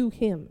to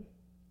him.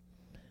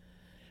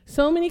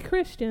 So many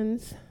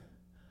Christians,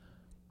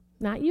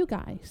 not you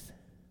guys,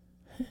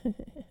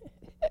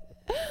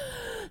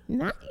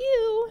 not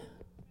you,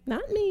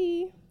 not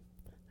me,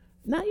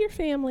 not your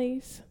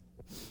families,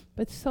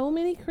 but so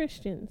many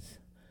Christians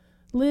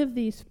live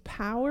these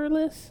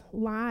powerless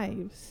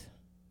lives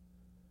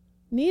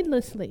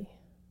needlessly.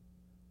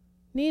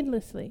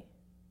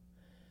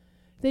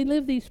 They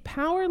live these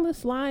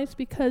powerless lives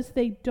because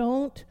they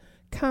don't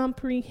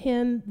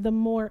comprehend the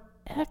more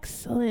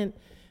excellent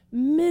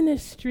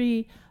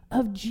ministry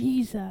of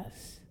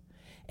Jesus.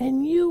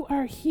 And you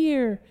are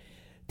here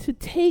to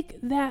take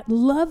that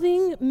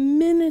loving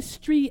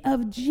ministry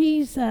of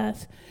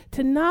Jesus,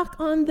 to knock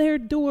on their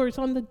doors,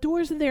 on the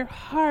doors of their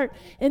heart,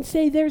 and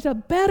say, there's a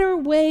better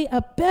way,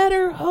 a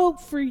better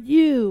hope for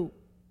you.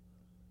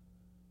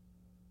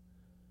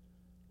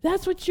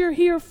 That's what you're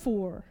here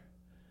for.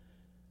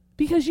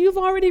 Because you've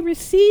already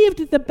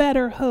received the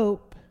better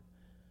hope.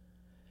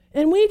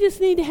 And we just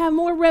need to have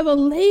more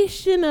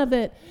revelation of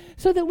it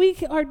so that we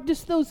are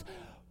just those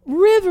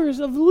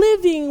rivers of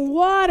living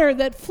water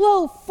that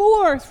flow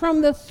forth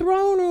from the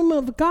throne room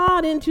of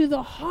God into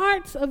the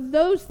hearts of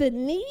those that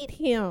need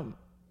him.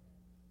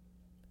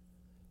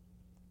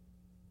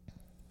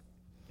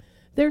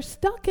 They're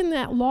stuck in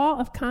that law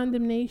of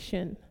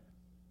condemnation.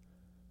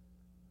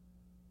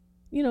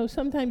 You know,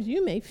 sometimes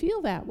you may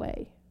feel that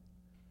way,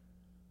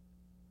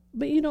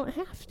 but you don't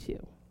have to.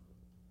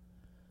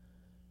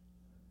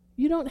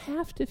 You don't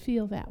have to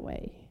feel that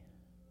way.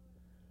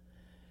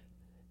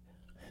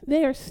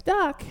 They are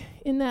stuck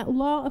in that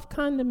law of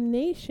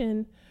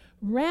condemnation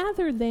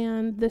rather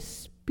than the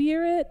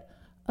spirit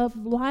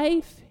of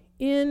life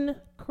in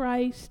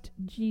Christ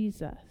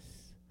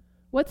Jesus.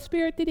 What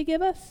spirit did he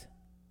give us?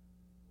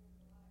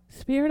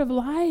 Spirit of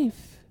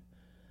life.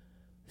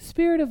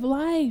 Spirit of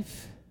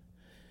life.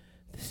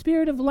 The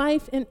spirit of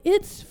life and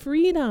its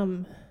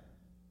freedom.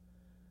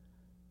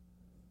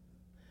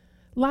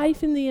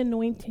 Life in the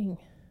anointing.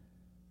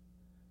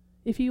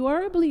 If you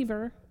are a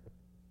believer,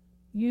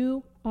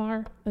 you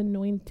are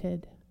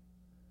anointed.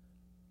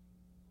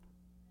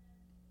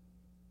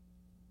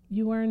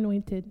 You are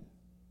anointed.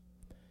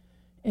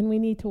 And we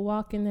need to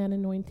walk in that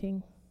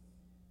anointing.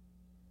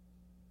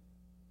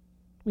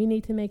 We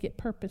need to make it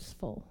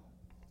purposeful.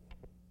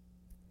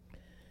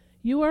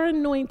 You are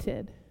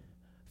anointed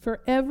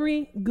for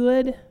every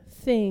good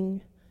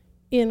thing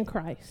in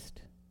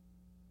Christ.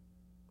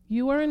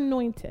 You are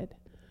anointed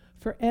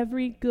for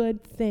every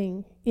good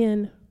thing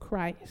in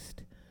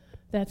Christ.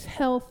 That's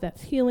health,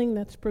 that's healing,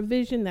 that's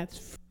provision,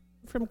 that's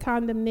from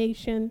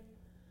condemnation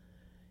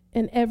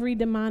and every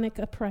demonic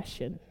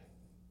oppression.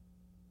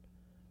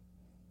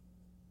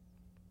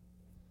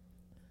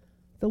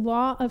 The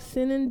law of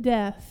sin and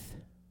death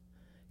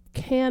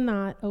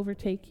cannot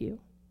overtake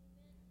you.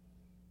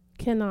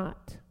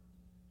 Cannot.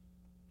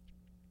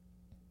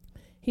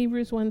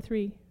 Hebrews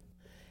 1:3.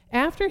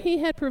 After he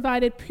had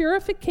provided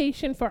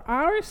purification for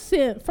our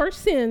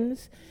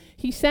sins,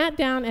 he sat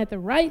down at the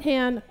right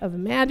hand of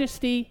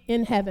majesty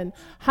in heaven.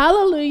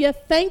 Hallelujah.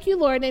 Thank you,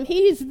 Lord. And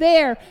he's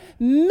there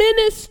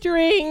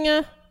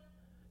ministering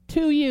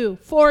to you,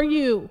 for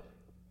you.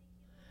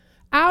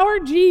 Our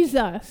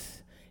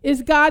Jesus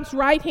is God's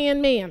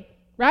right-hand man,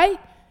 right?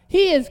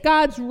 He is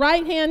God's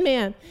right-hand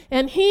man.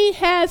 And he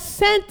has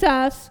sent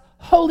us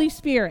Holy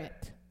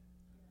Spirit.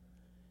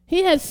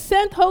 He has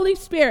sent Holy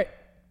Spirit.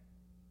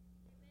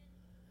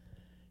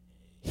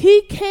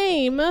 He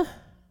came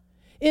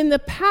in the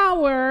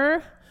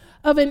power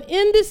of an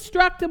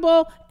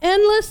indestructible,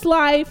 endless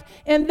life,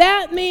 and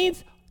that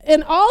means,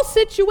 in all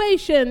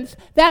situations,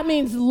 that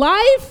means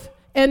life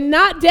and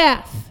not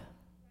death.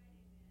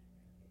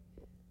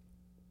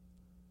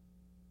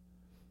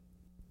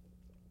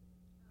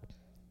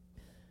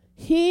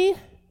 He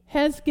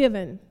has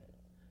given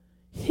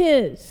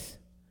his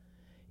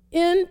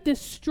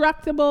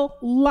indestructible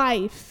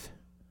life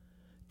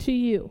to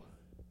you.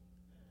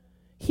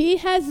 He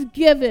has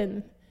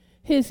given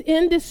his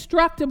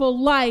indestructible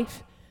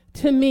life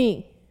to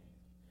me.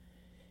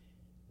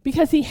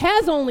 Because he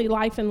has only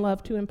life and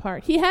love to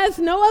impart. He has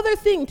no other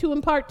thing to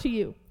impart to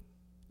you.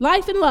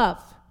 Life and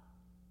love.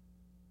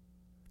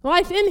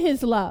 Life in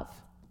his love.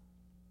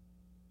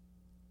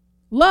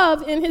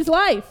 Love in his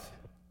life.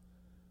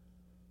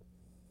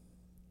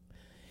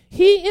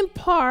 He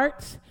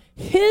imparts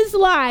his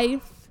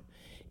life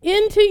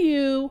into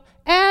you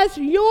as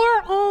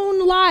your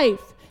own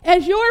life,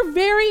 as your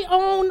very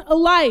own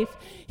life.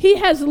 He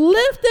has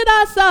lifted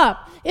us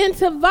up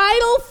into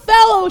vital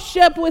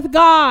fellowship with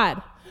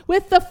God,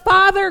 with the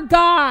Father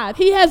God.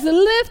 He has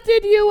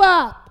lifted you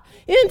up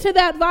into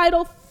that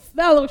vital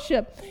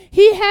fellowship.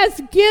 He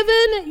has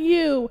given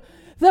you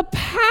the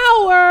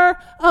power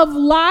of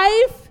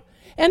life,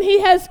 and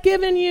he has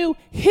given you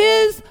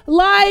his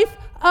life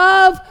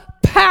of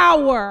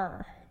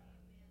power.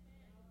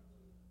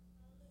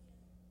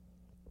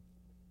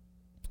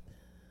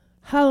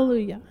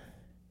 Hallelujah.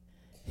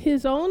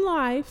 His own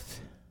life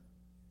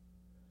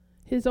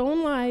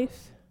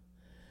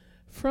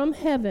from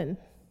heaven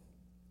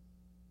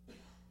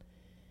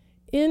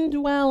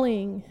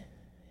Indwelling.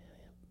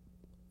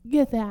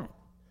 Get that?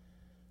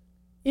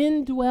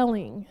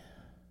 Indwelling.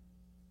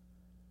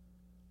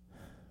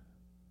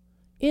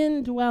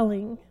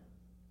 Indwelling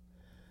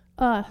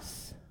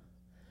us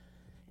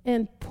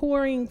and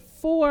pouring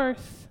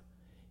forth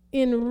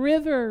in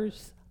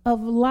rivers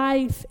of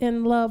life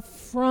and love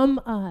from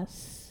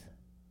us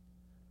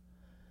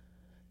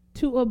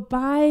to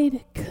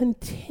abide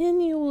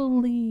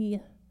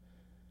continually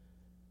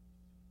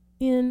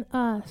in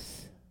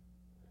us.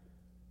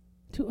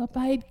 To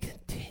abide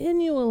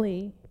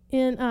continually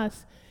in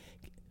us.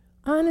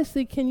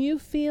 Honestly, can you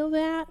feel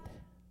that?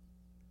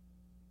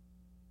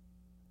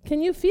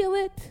 Can you feel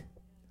it?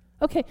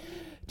 Okay,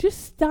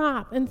 just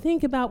stop and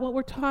think about what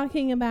we're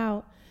talking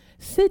about.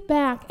 Sit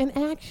back and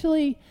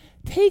actually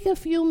take a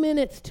few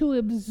minutes to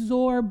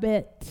absorb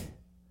it.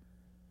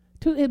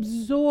 To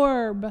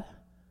absorb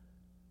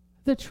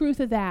the truth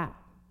of that.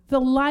 The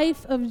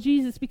life of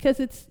Jesus, because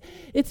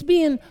it's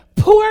being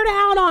poured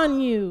out on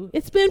you.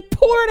 It's been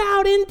poured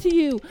out into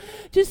you.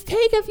 Just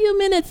take a few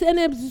minutes and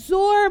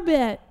absorb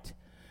it.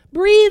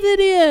 Breathe it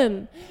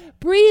in.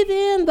 Breathe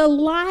in the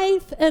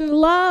life and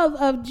love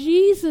of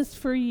Jesus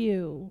for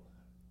you.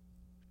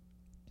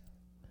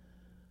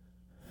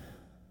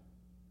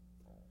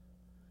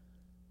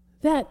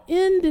 That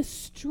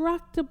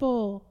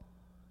indestructible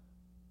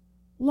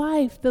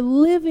life, the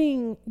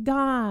living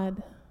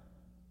God,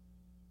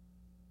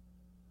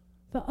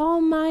 the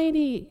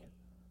Almighty,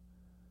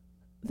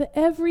 the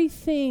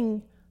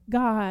everything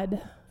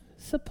God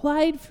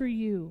supplied for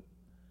you.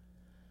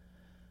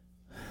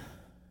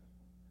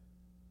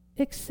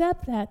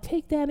 Accept that.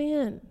 Take that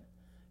in.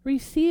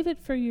 Receive it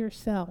for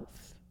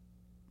yourself.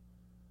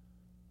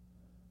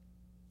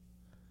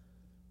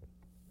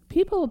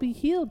 People will be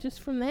healed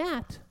just from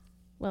that.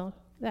 Well,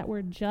 that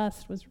word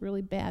just was a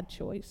really bad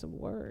choice of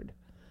word.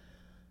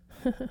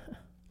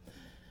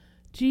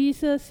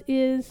 Jesus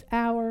is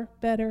our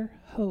better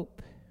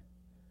hope.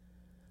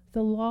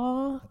 The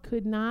law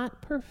could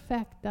not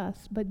perfect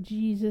us, but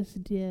Jesus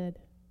did.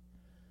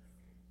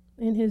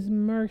 In his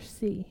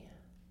mercy,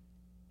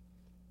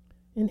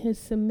 in his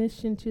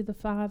submission to the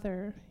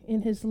Father,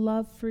 in his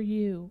love for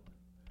you,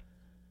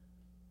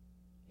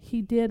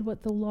 he did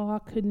what the law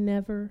could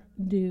never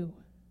do.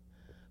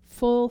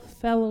 Full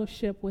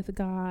fellowship with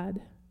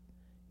God.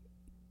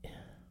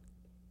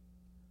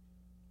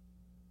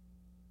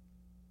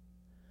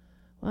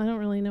 Well, I don't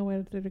really know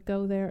whether to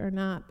go there or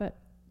not, but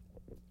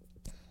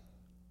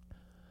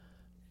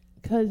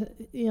because,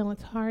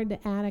 it's hard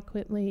to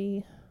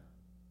adequately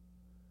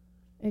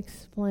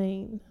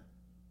explain.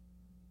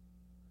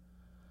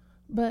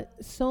 But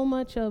so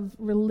much of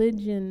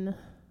religion,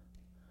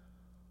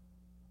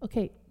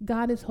 okay,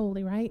 God is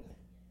holy, right?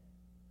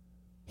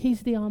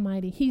 He's the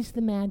Almighty. He's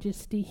the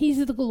Majesty.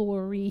 He's the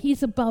glory.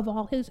 He's above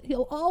all.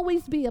 He'll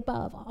always be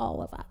above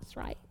all of us,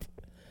 right?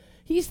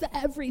 He's the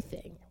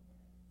everything.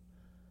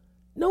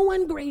 No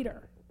one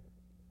greater,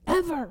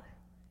 ever.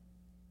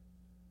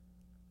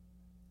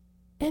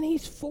 And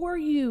he's for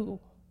you.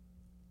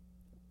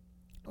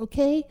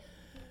 Okay?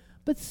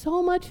 But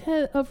so much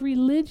of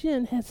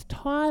religion has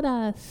taught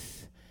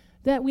us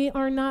that we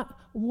are not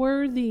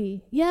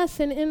worthy. Yes,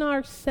 and in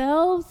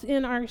ourselves,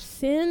 in our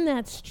sin,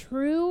 that's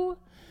true.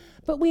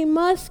 But we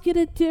must get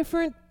a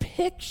different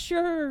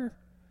picture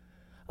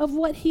of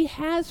what he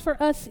has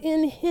for us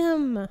in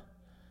him.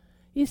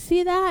 You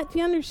see that? Do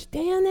you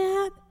understand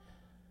that?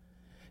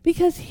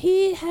 Because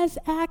he has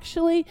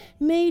actually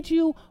made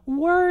you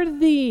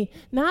worthy,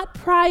 not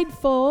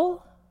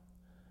prideful,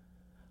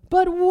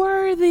 but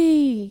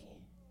worthy.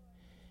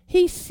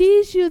 He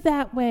sees you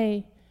that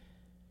way.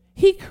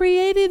 He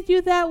created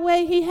you that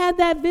way. He had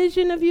that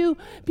vision of you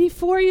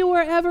before you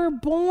were ever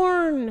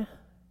born.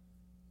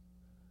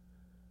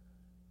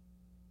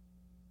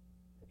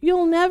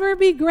 You'll never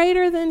be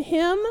greater than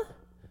him,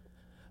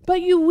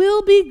 but you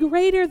will be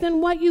greater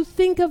than what you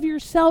think of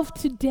yourself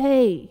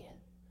today.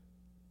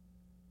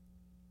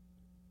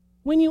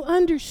 When you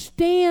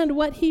understand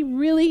what he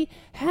really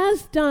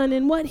has done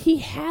and what he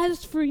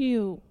has for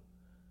you.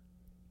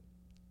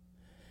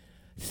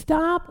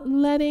 Stop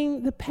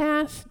letting the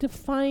past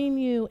define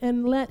you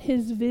and let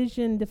his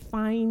vision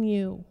define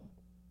you.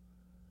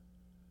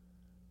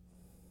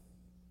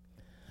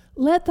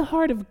 Let the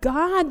heart of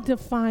God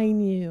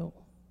define you.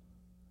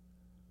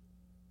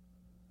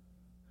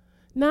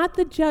 Not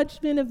the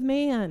judgment of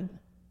man.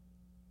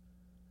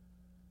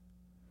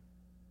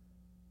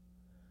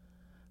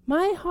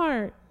 My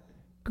heart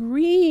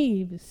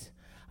grieves,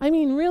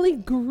 really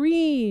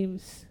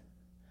grieves,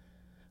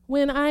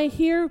 when I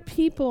hear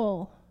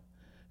people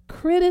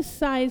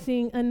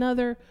criticizing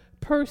another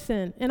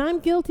person. And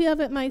I'm guilty of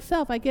it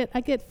myself. I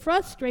get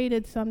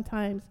frustrated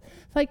sometimes.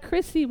 It's like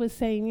Chrissy was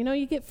saying,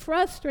 you get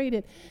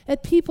frustrated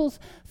at people's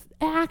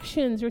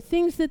actions or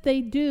things that they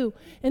do.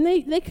 And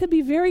they could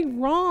be very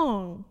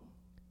wrong.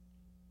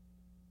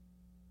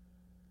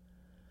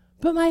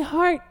 But my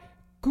heart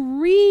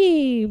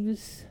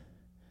grieves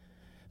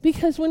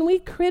because when we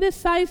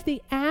criticize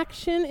the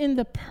action in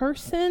the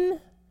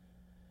person,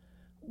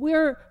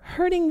 we're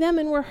hurting them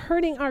and we're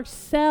hurting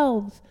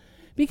ourselves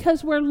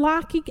because we're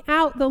locking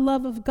out the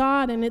love of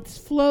God and its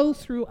flow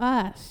through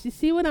us. You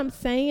see what I'm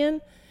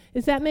saying?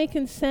 Is that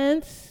making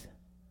sense?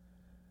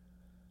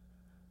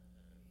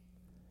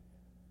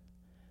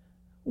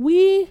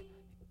 We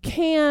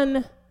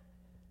can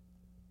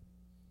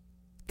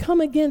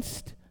come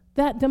against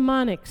that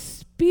demonic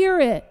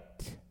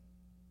spirit,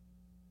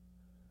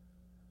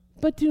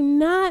 but do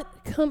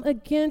not come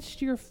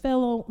against your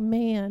fellow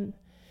man.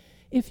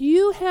 If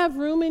you have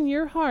room in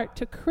your heart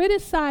to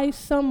criticize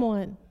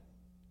someone,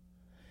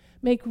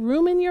 make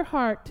room in your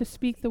heart to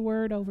speak the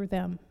word over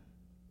them.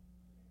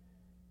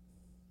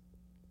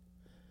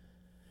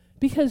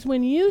 Because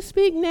when you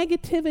speak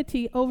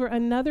negativity over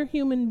another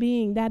human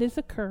being, that is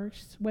a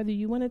curse. Whether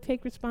you want to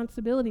take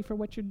responsibility for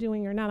what you're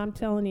doing or not, I'm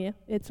telling you,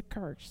 it's a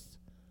curse.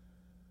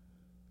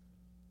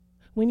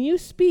 When you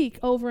speak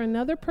over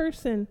another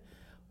person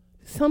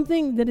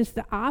something that is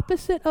the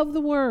opposite of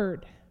the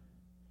word,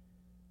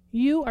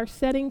 you are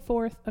setting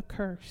forth a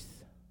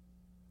curse.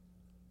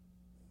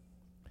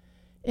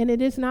 And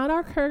it is not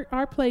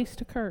our place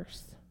to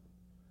curse.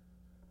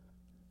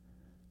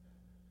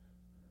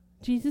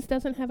 Jesus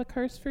doesn't have a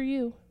curse for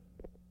you.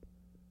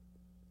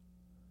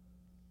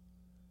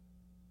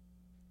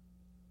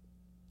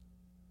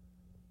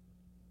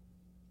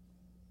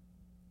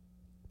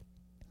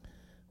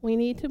 We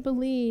need to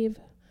believe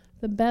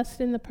the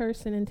best in the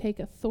person and take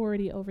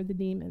authority over the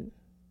demon.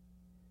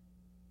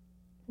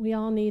 We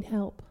all need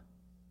help.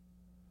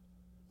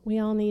 We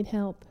all need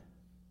help.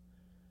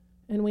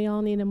 And we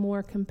all need a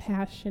more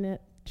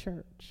compassionate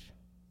church.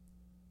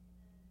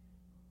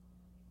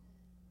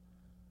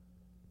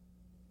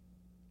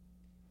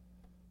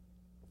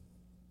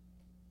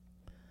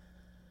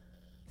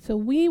 So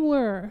we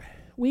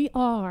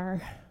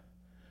are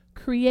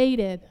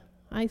created.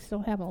 I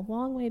still have a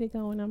long way to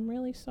go, and I'm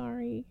really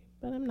sorry,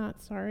 but I'm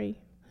not sorry.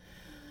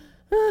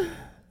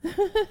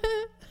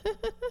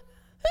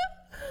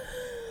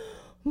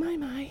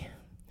 My.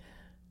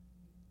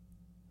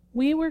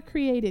 We were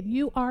created,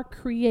 you are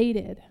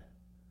created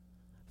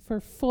for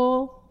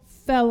full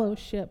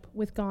fellowship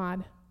with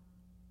God.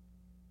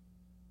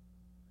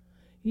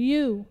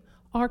 You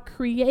are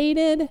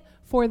created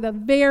for the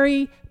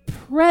very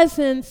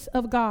presence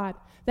of God.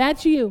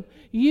 That's you.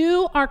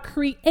 You are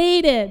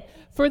created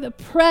for the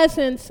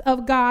presence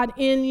of God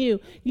in you.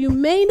 You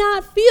may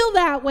not feel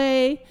that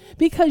way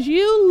because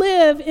you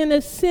live in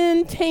a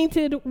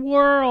sin-tainted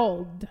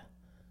world.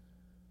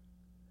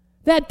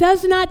 That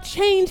does not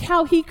change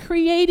how He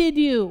created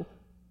you.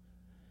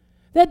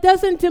 That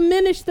doesn't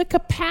diminish the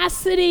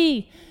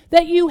capacity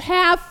that you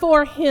have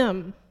for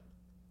Him.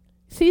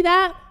 See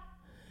that?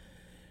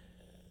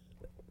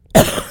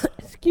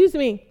 Excuse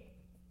me.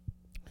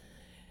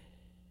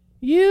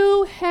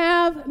 You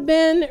have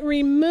been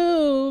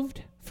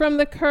removed from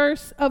the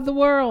curse of the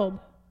world.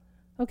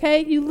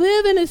 Okay? You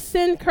live in a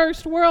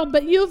sin-cursed world,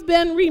 but you've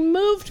been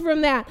removed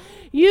from that.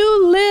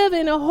 You live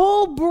in a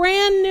whole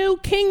brand new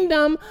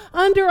kingdom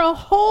under a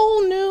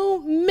whole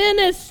new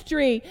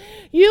ministry.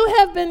 You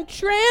have been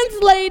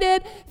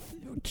translated,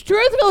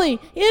 truthfully,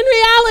 in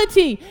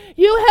reality,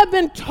 you have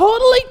been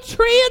totally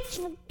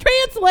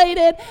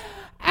translated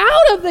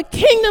out of the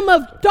kingdom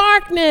of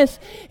darkness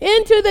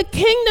into the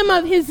kingdom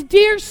of His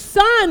dear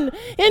Son,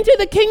 into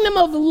the kingdom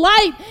of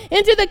light,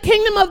 into the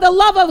kingdom of the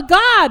love of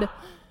God.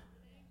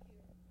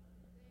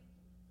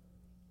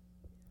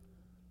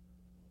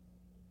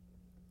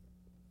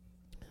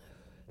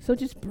 So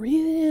just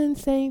breathe it in,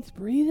 saints.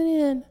 Breathe it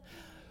in.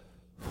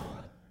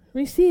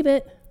 Receive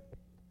it.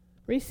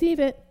 Receive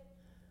it.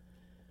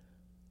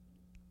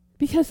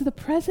 Because the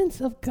presence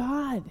of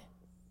God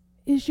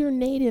is your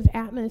native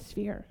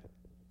atmosphere.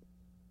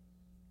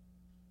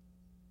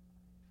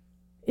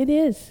 It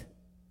is.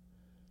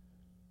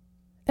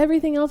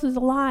 Everything else is a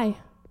lie.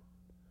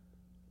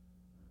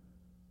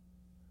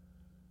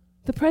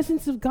 The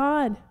presence of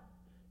God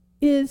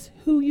is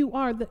who you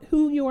are,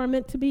 who you are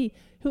meant to be.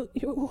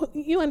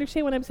 You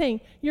understand what I'm saying?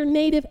 Your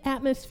native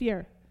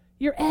atmosphere,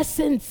 your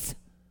essence.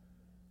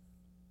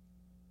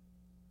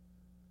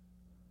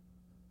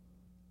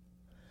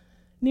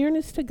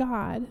 Nearness to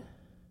God,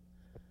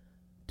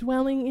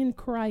 dwelling in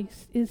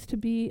Christ, is to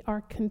be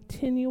our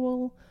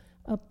continual,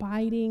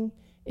 abiding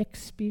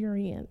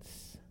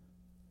experience.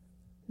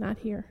 Not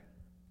here.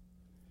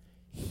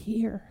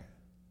 Here.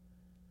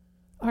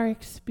 Our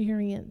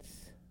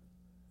experience.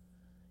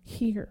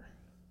 Here.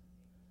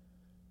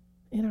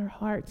 In our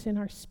hearts, in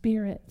our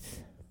spirits.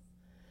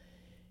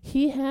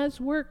 He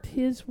has worked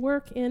His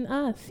work in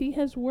us. He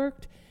has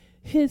worked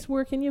His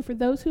work in you for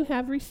those who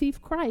have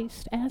received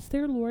Christ as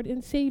their Lord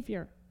and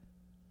Savior.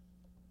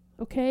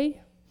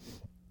 Okay?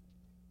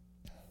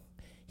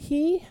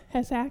 He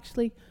has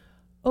actually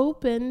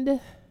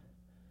opened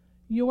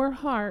your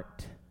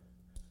heart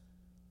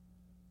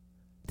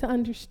to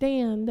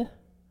understand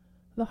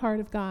the heart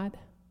of God.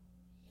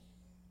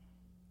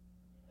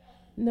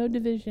 No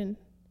division.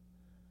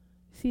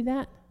 See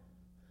that?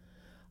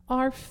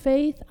 Our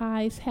faith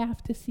eyes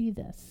have to see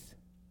this.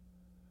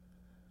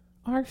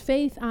 Our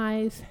faith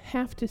eyes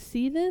have to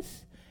see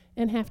this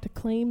and have to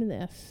claim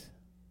this.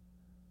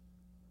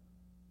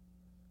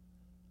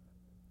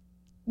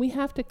 We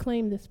have to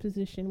claim this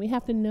position. We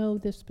have to know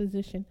this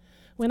position.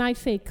 When I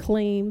say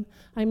claim,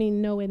 I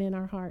mean know it in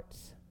our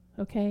hearts,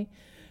 okay?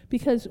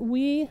 Because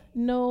we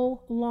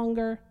no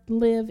longer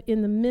live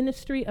in the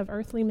ministry of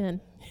earthly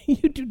men.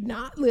 You do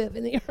not live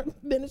in the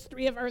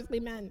ministry of earthly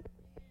men.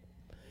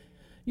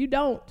 You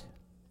don't.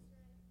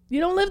 You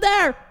don't live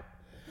there.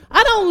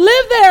 I don't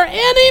live there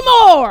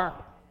anymore.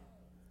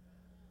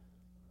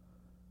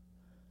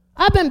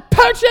 I've been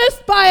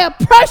purchased by a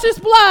precious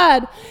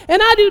blood,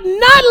 and I do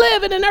not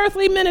live in an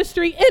earthly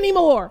ministry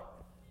anymore.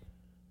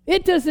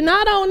 It does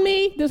not own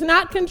me, does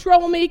not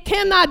control me,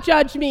 cannot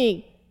judge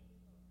me.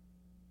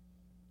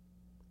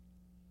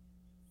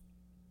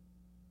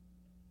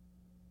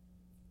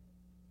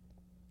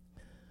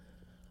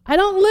 I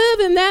don't live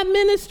in that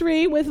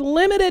ministry with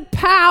limited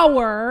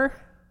power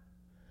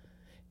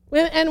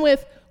and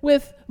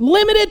with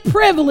limited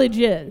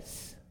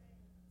privileges.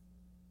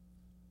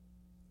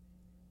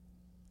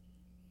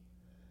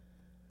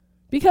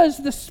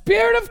 Because the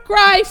Spirit of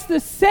Christ, the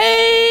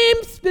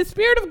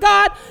Spirit of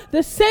God,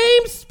 the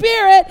same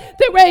Spirit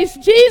that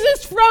raised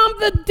Jesus from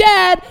the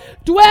dead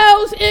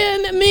dwells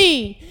in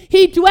me.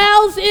 He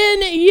dwells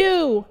in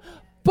you.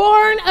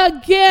 Born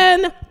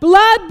again,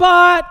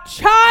 blood-bought,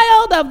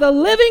 child of the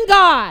living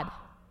God.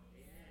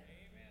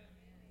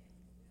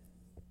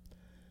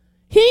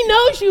 He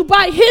knows you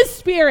by His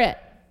Spirit.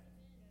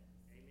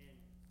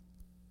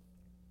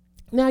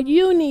 Now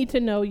you need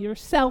to know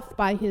yourself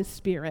by His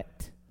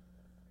Spirit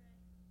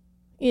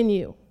in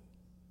you.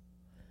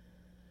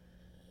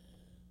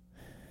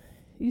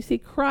 You see,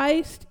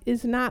 Christ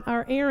is not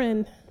our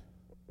Aaron.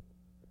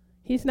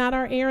 He's not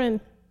our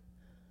Aaron,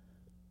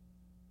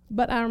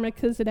 but our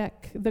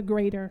Melchizedek, the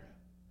greater,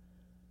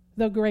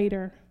 the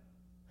greater,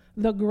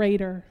 the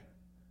greater.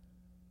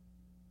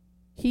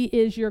 He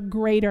is your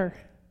greater.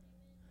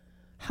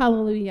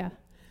 Hallelujah.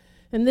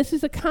 And this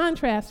is a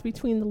contrast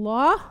between the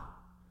law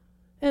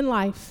and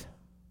life.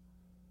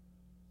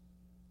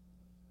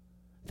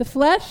 The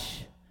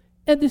flesh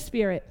and the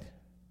Spirit.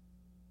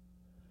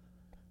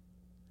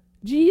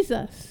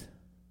 Jesus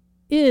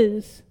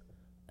is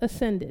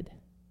ascended.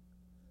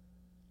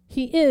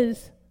 He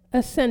is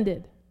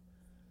ascended.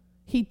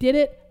 He did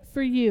it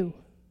for you.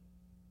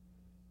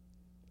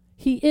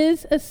 He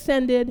is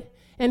ascended,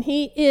 and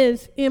He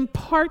is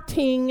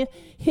imparting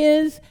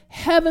His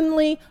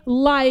heavenly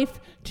life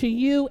to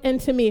you and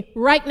to me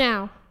right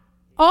now.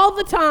 All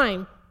the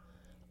time.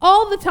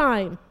 All the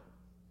time.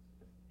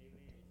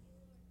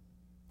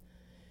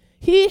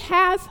 He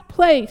has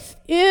placed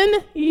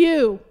in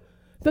you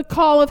the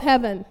call of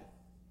heaven.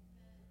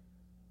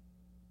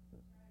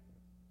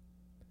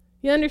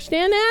 You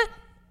understand that?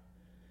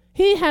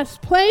 He has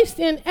placed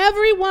in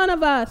every one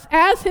of us,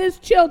 as His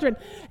children,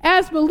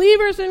 as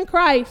believers in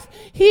Christ,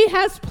 He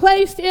has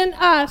placed in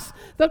us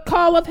the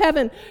call of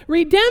heaven.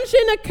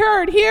 Redemption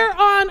occurred here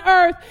on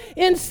earth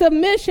in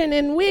submission,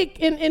 in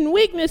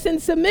weakness, in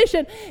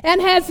submission,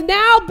 and has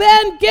now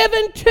been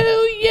given to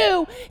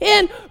you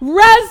in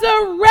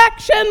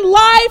resurrection,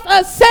 life,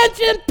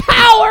 ascension,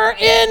 power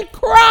in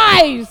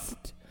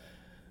Christ.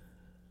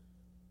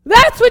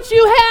 That's what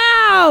you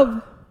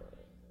have.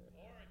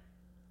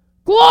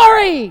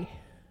 Glory.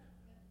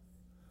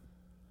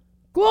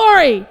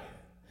 Glory.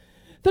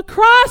 The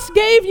cross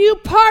gave you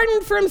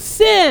pardon from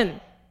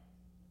sin.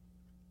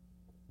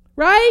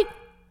 Right?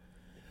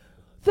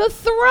 The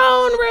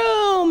throne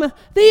room,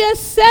 the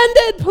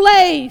ascended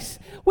place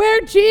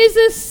where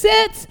Jesus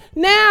sits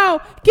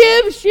now,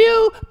 gives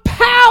you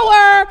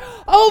power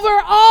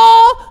over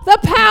all the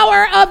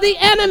power of the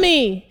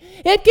enemy.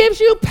 It gives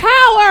you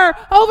power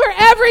over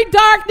every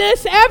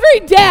darkness,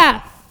 every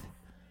death.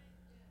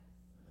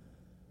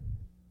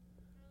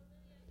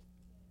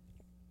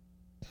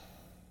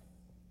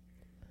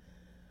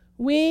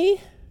 We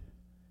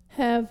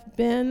have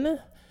been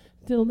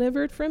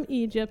delivered from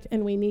Egypt,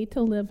 and we need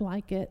to live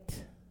like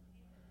it.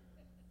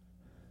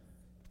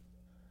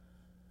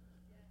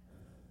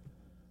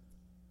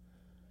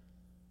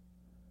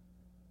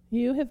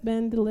 You have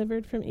been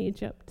delivered from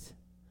Egypt.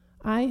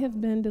 I have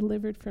been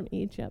delivered from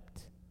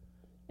Egypt,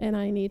 and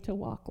I need to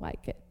walk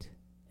like it,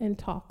 and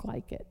talk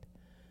like it,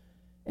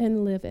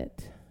 and live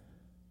it.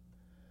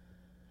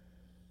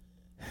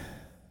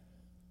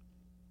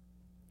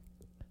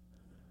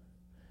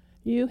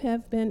 You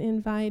have been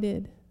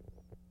invited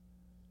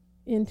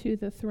into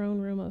the throne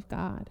room of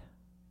God.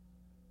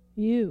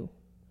 You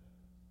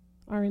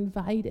are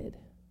invited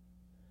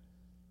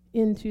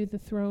into the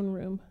throne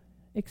room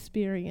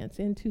experience,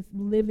 into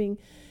living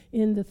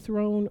in the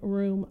throne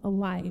room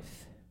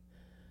life.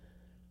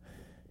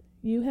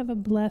 You have a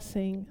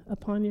blessing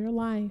upon your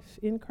life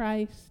in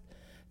Christ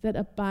that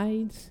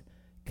abides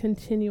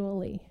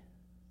continually.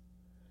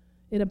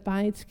 It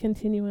abides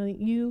continually.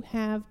 You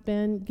have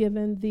been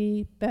given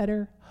the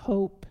better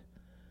hope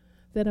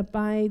that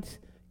abides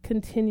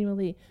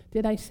continually.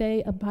 Did I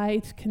say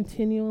abides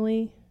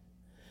continually?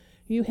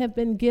 You have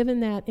been given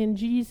that in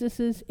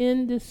Jesus'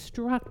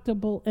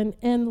 indestructible and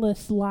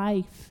endless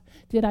life.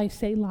 Did I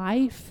say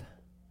life?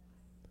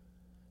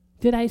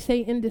 Did I say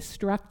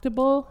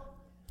indestructible?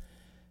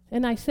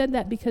 And I said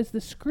that because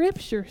the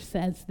scripture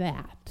says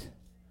that,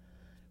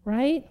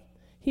 right?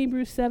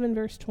 Hebrews 7,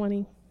 verse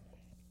 20.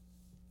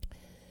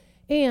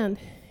 And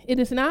it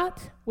is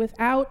not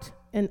without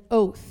an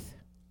oath.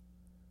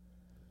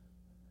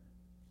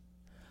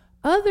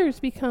 Others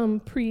become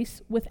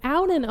priests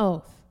without an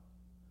oath.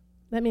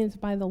 That means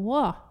by the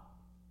law,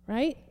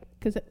 right?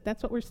 Because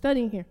that's what we're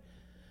studying here.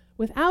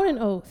 Without an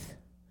oath.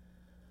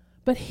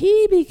 But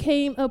he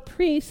became a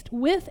priest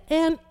with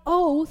an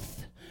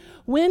oath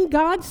when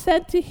God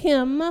said to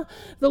him,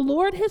 the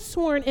Lord has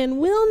sworn and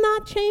will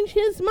not change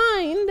his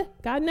mind.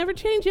 God never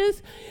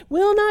changes.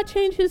 Will not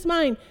change his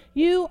mind.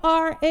 You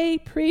are a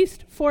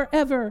priest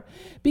forever.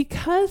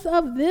 Because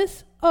of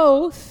this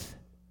oath,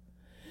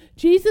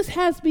 Jesus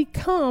has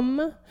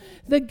become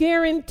the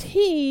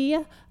guarantee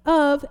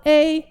of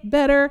a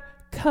better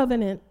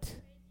covenant.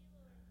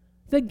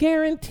 The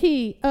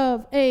guarantee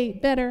of a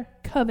better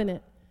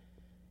covenant.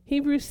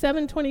 Hebrews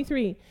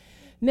 7:23.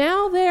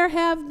 Now there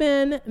have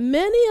been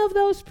many of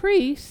those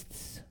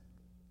priests,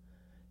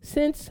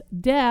 since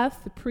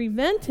death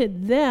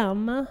prevented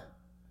them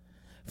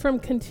from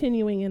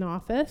continuing in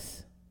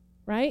office,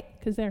 right?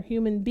 Because they're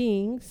human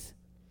beings.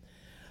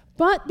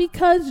 But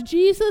because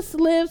Jesus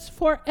lives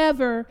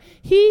forever,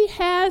 he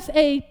has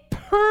a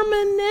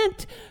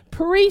permanent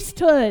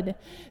priesthood.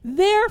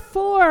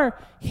 Therefore,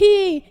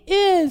 he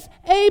is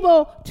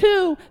able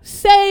to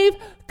save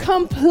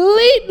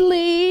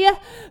completely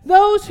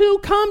those who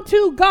come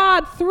to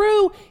God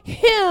through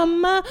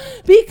him,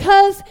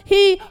 because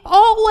he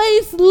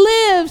always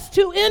lives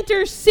to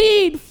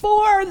intercede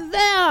for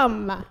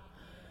them.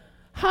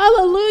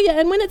 Hallelujah.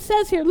 And when it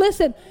says here,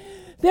 listen,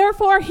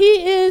 therefore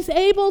he is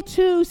able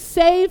to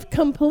save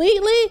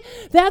completely,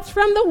 that's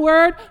from the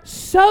word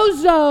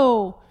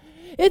sozo.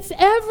 It's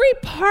every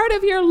part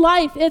of your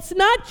life. It's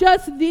not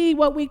just the,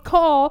 what we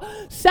call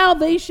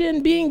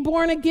salvation, being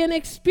born again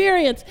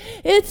experience.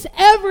 It's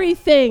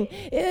everything.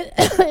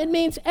 It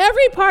means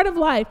every part of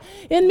life.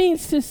 It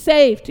means to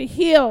save, to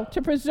heal,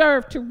 to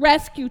preserve, to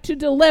rescue, to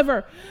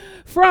deliver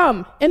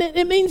from. And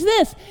it means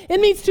this. It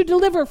means to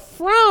deliver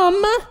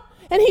from,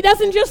 and he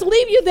doesn't just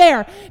leave you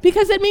there,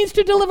 because it means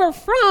to deliver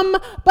from,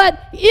 but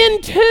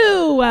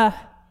into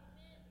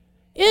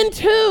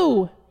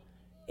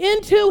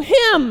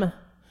him.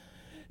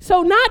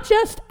 So not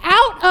just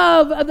out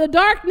of the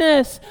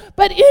darkness,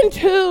 but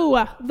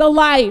into the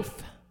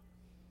life.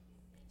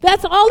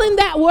 That's all in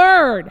that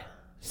word,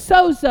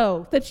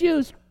 sozo, that's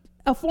used,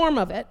 a form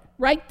of it,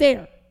 right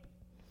there.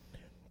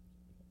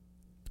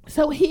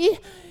 So he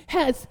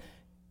has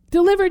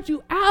delivered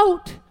you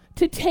out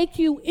to take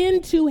you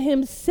into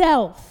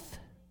himself.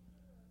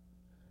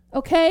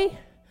 Okay?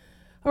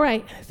 All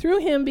right. Through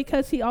him,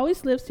 because he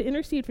always lives to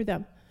intercede for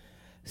them.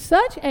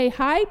 Such a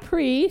high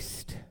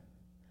priest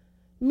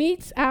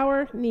meets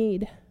our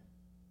need.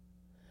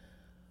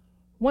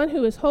 One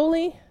who is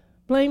holy,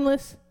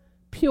 blameless,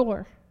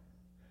 pure,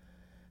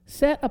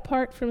 set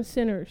apart from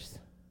sinners,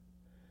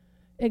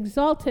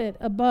 exalted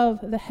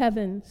above the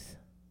heavens.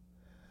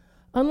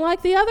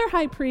 Unlike the other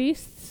high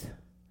priests,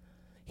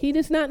 he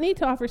does not need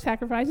to offer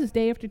sacrifices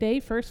day after day,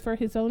 first for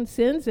his own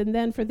sins and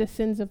then for the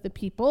sins of the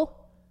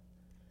people.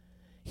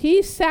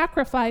 He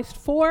sacrificed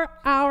for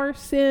our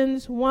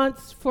sins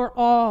once for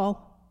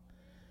all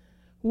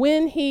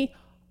when he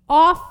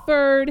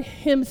offered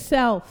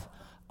himself.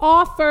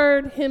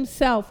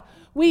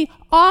 We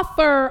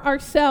offer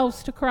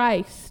ourselves to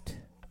Christ.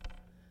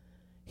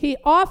 He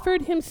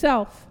offered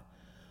himself.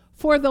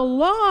 For the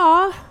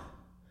law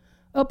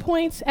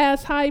appoints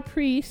as high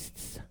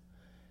priests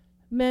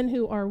men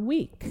who are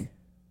weak.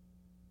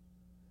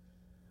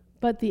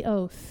 But the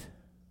oath,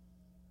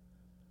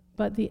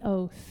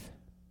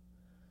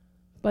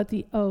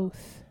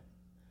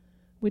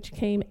 which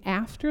came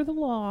after the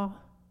law,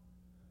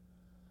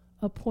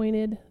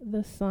 appointed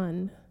the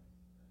Son,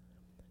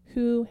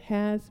 who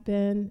has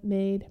been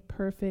made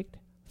perfect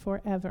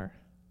forever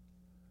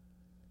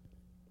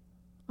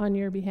on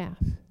your behalf,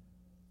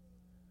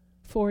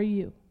 for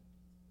you,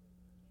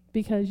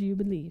 because you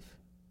believe.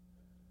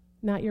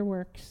 Not your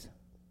works,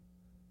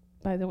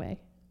 by the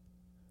way.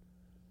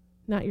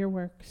 Not your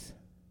works.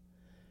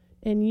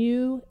 And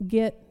you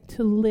get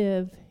to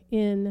live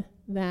in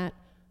that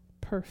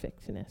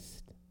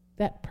perfectness,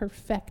 that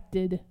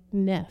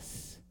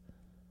perfectedness.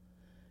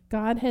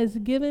 God has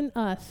given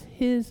us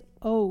his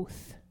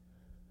oath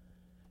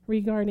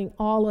regarding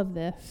all of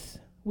this.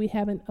 We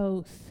have an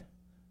oath.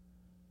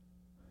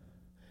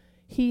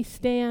 His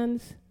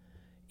oath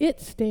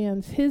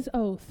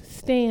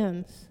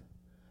stands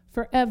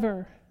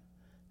forever,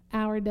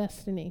 our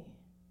destiny.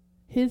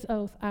 His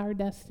oath, our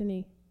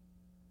destiny.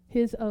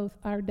 His oath,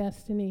 our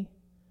destiny.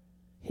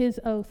 His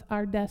oath,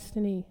 our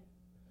destiny.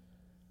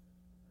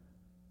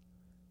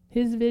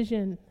 His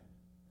vision,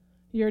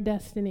 your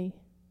destiny.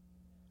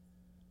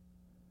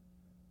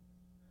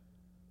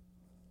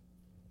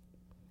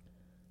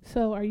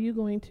 So are you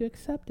going to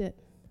accept it?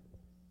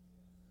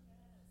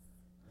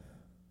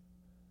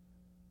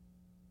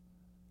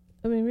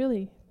 I mean,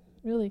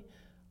 really,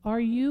 are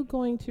you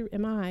going to,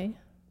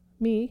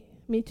 me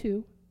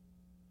too,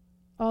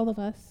 all of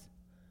us,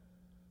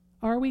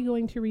 are we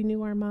going to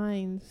renew our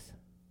minds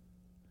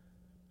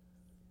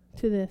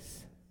to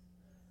this?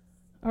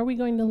 Are we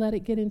going to let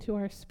it get into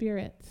our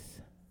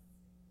spirits?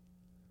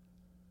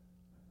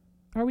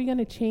 Are we going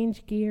to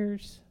change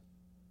gears?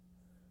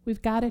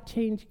 We've got to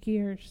change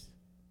gears.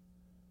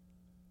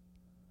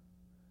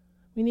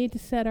 We need to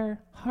set our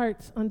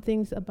hearts on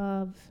things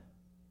above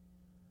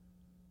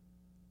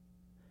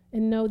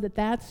and know that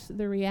that's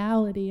the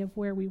reality of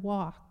where we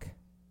walk.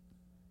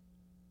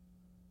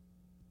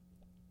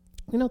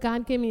 You know,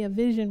 God gave me a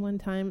vision one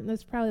time, and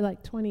that's probably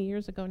like 20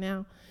 years ago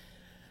now.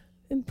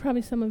 And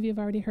probably some of you have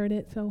already heard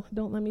it, so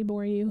don't let me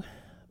bore you.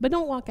 But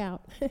don't walk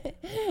out.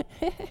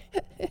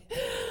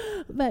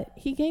 But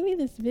he gave me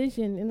this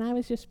vision, and I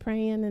was just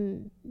praying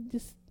and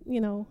just,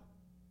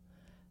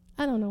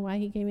 I don't know why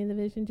he gave me the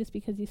vision, just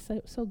because he's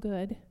so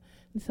good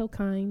and so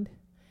kind.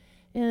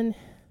 And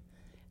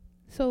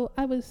so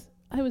I was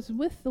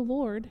with the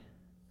Lord,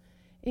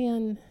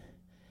 and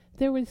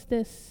there was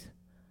this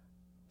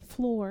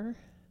floor,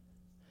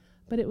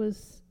 but it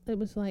was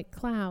like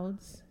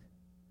clouds.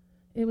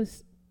 It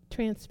was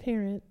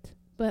transparent,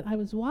 but I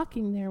was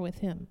walking there with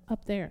him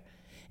up there,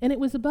 and it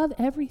was above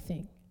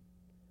everything.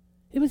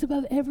 It was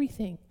above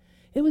everything.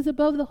 It was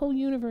above the whole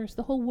universe,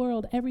 the whole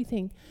world,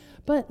 everything.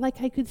 But like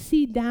I could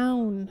see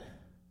down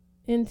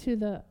into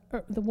the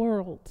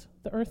world,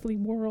 the earthly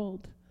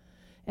world,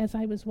 as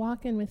I was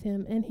walking with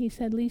him. And he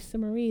said, Lisa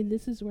Marie,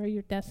 this is where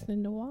you're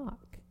destined to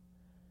walk.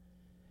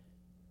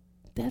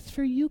 That's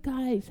for you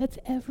guys. That's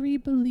every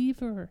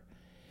believer.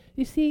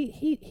 You see,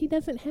 he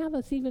doesn't have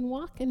us even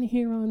walking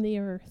here on the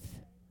earth.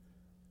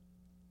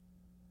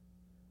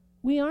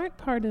 We aren't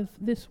part of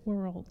this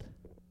world.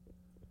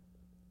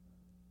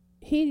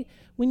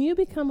 When you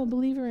become a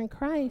believer in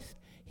Christ,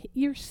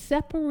 you're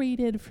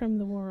separated from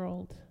the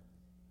world.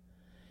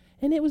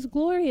 And it was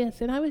glorious,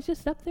 and I was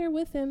just up there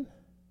with him,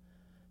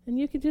 and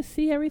you could just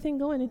see everything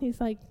going, and he's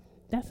like,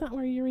 that's not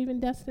where you're even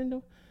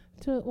destined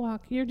to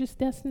walk. You're just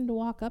destined to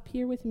walk up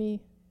here with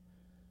me.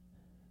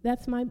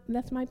 That's my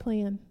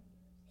plan.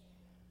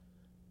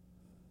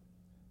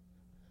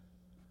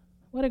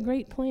 What a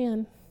great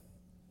plan.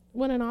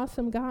 What an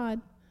awesome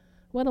God.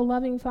 What a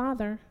loving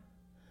Father.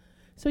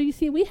 So you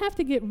see, we have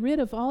to get rid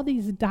of all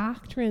these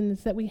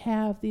doctrines that we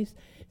have, these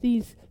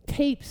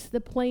tapes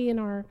that play in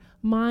our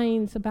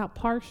minds about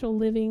partial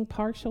living,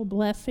 partial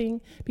blessing,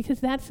 because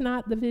that's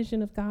not the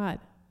vision of God.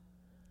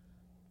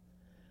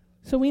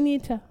 So we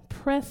need to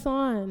press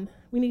on.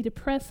 We need to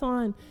press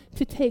on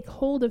to take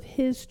hold of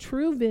his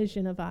true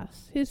vision of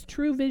us, his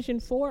true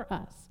vision for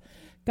us.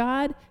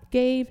 God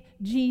gave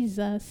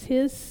Jesus,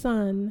 his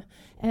son,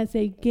 as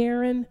a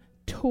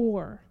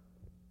guarantor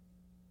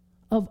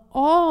of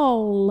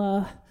all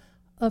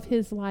of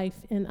his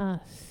life in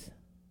us.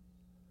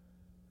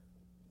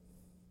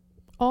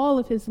 All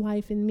of his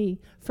life in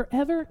me,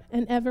 forever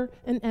and ever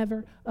and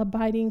ever,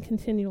 abiding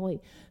continually.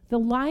 The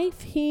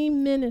life he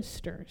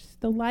ministers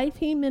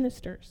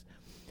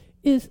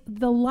is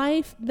the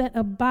life that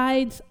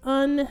abides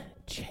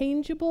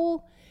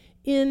unchangeable,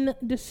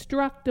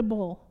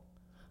 indestructible,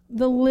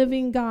 the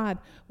living God.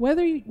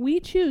 Whether we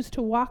choose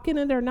to walk in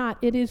it or not,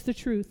 it is the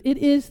truth. It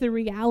is the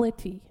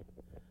reality.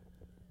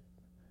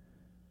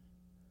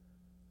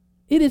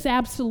 It is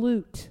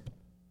absolute.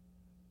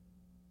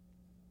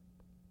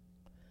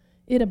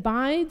 It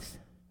abides,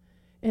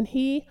 and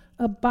he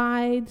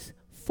abides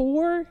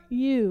for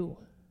you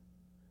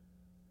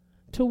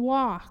to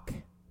walk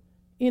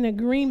in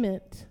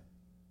agreement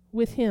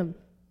with him.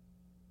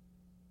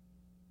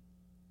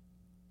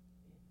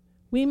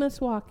 We must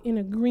walk in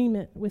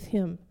agreement with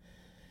him.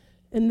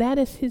 And that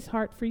is his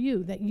heart for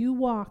you, that you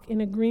walk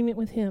in agreement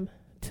with him,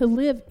 to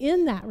live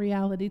in that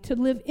reality, to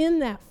live in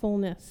that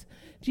fullness.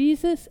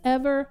 Jesus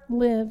ever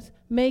lives,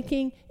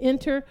 making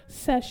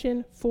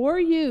intercession for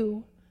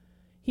you.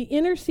 He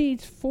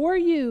intercedes for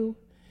you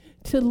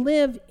to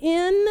live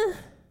in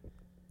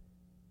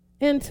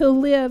and to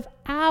live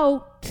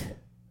out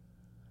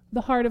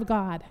the heart of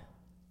God.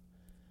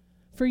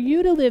 For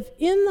you to live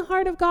in the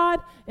heart of God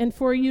and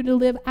for you to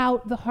live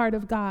out the heart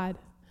of God.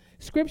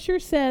 Scripture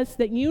says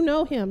that you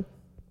know him,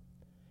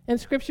 and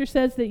Scripture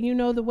says that you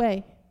know the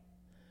way.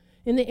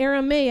 In the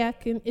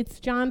Aramaic, and it's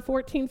John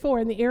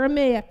 14:4, in the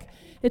Aramaic,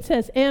 it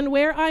says, and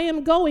where I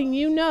am going,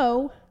 you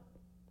know,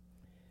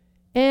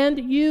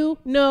 and you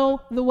know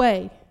the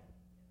way.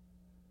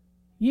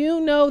 You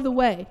know the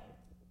way.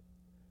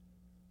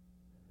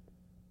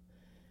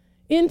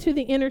 Into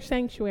the inner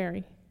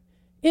sanctuary.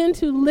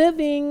 Into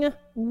living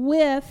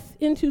with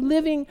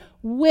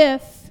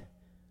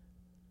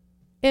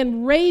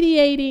and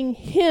radiating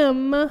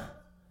him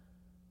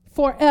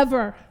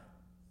forever.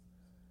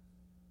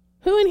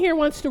 Who in here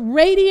wants to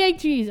radiate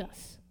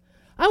Jesus?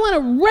 I want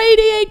to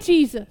radiate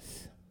Jesus.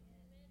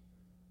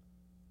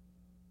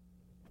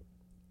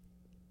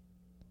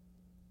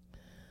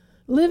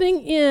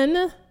 Living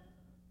in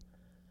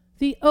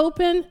the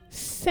open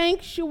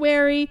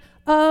sanctuary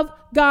of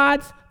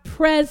God's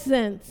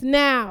presence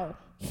now,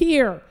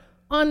 here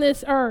on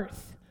this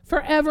earth,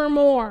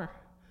 forevermore.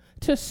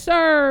 to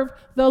serve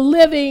the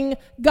living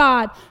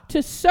God.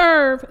 To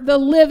serve the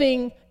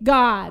living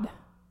God.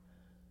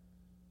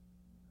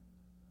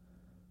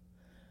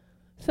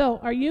 So,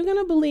 are you going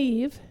to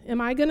believe? Am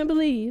I going to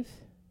believe?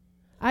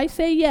 I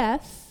say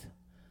yes.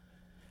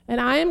 And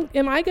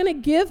am I going to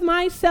give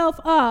myself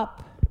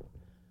up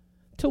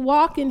to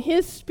walk in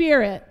His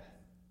Spirit?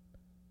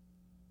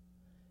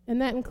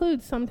 And that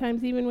includes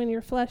sometimes even when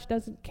your flesh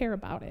doesn't care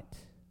about it.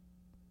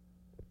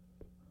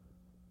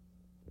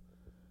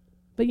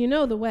 But you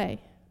know the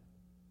way.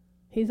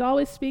 He's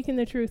always speaking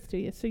the truth to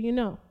you, so you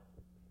know.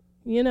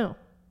 You know.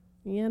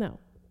 You know.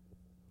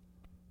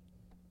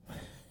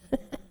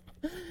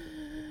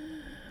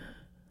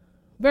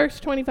 Verse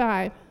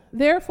 25.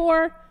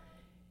 Therefore,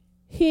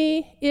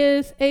 He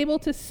is able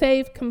to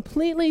save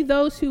completely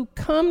those who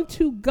come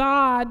to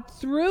God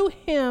through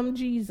Him,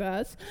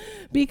 Jesus,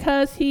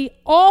 because He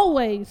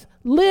always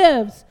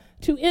lives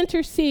to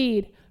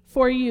intercede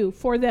for you,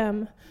 for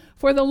them.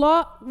 For the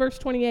law, verse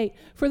 28,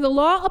 for the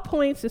law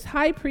appoints as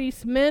high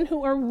priests men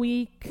who are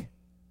weak,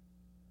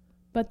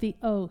 but the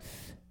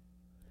oath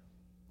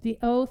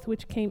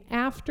which came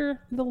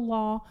after the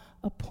law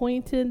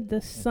appointed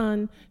the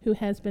Son who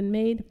has been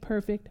made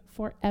perfect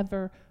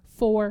forever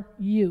for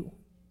you,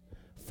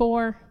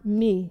 for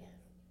me.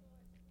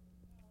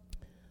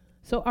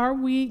 So are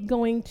we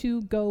going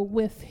to go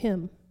with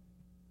Him?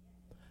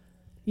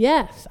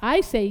 Yes,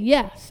 I say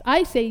yes.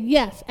 I say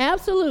yes,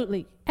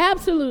 absolutely,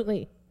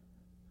 absolutely.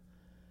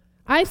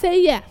 I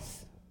say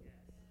yes.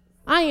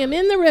 I am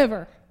in the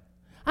river.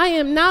 I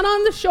am not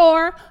on the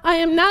shore. I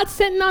am not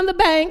sitting on the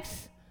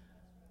banks.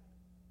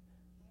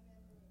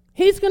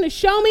 He's going to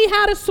show me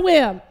how to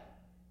swim.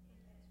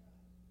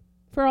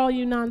 For all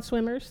you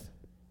non-swimmers.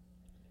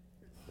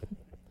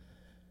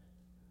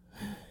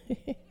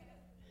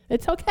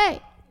 It's okay.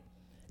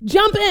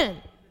 Jump in.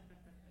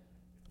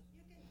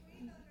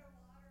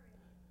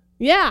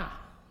 Yeah.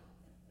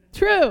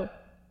 True.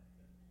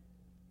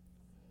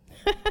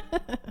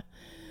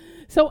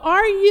 So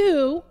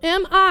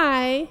am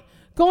I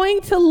going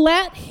to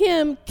let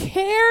Him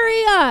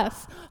carry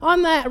us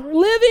on that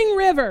living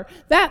river,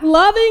 that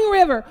loving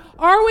river?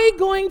 Are we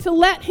going to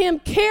let Him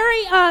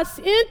carry us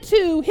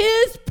into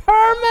His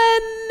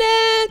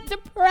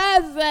permanent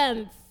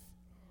presence?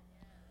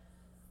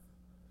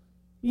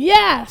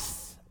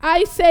 Yes,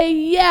 I say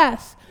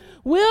yes.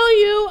 Will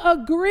you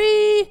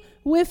agree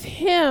with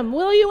Him?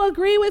 Will you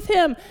agree with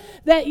Him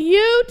that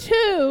you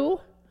too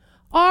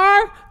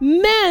are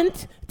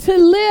meant to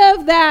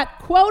live that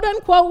quote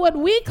unquote what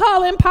we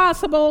call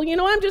impossible?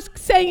 I'm just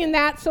saying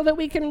that so that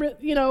we can,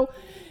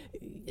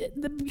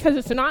 because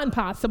it's not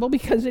impossible,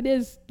 because it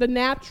is the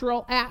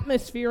natural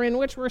atmosphere in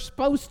which we're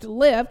supposed to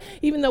live.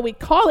 Even though we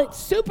call it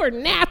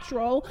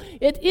supernatural,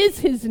 it is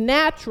His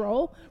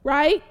natural,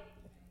 right?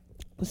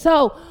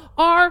 So,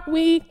 are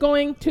we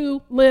going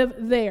to live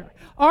there?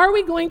 Are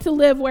we going to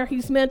live where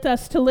He's meant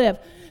us to live?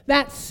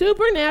 That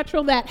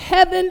supernatural, that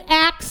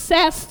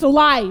heaven-accessed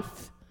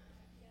life.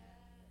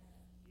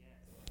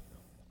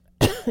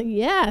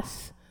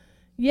 Yes.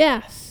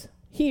 Yes.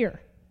 Here.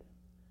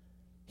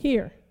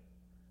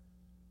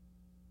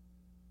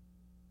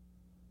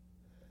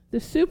 The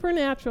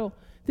supernatural.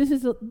 This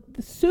is the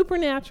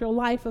supernatural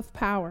life of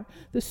power,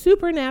 the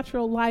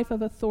supernatural life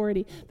of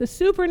authority, the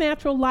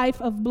supernatural life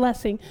of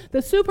blessing,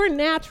 the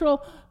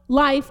supernatural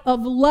life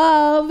of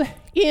love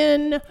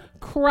in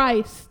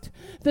Christ,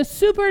 the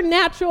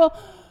supernatural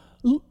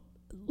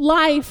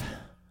life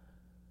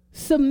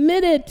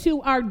submitted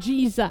to our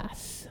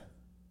Jesus.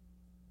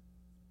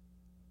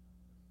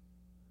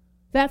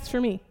 That's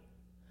for me.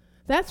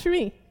 That's for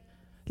me.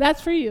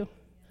 That's for you.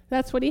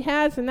 That's what He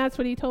has, and that's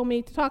what He told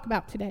me to talk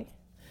about today.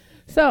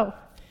 So,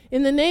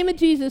 in the name of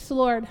Jesus,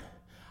 Lord,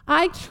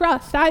 I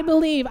trust, I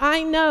believe,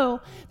 I know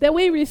that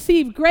we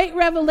receive great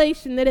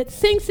revelation, that it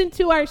sinks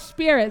into our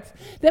spirits,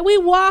 that we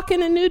walk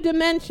in a new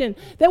dimension,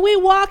 that we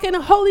walk in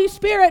a Holy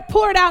Spirit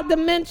poured out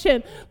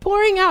dimension,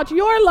 pouring out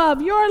your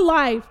love, your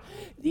life,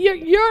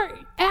 your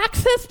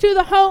access to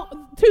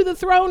the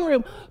throne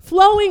room,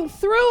 flowing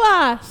through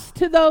us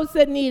to those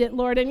that need it,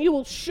 Lord, and you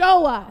will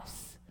show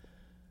us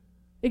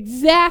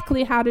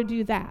exactly how to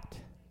do that.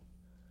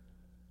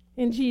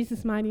 In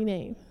Jesus' mighty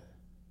name.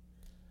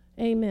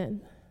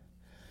 Amen.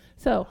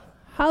 So,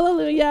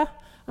 hallelujah.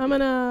 I'm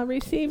going to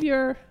receive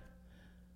your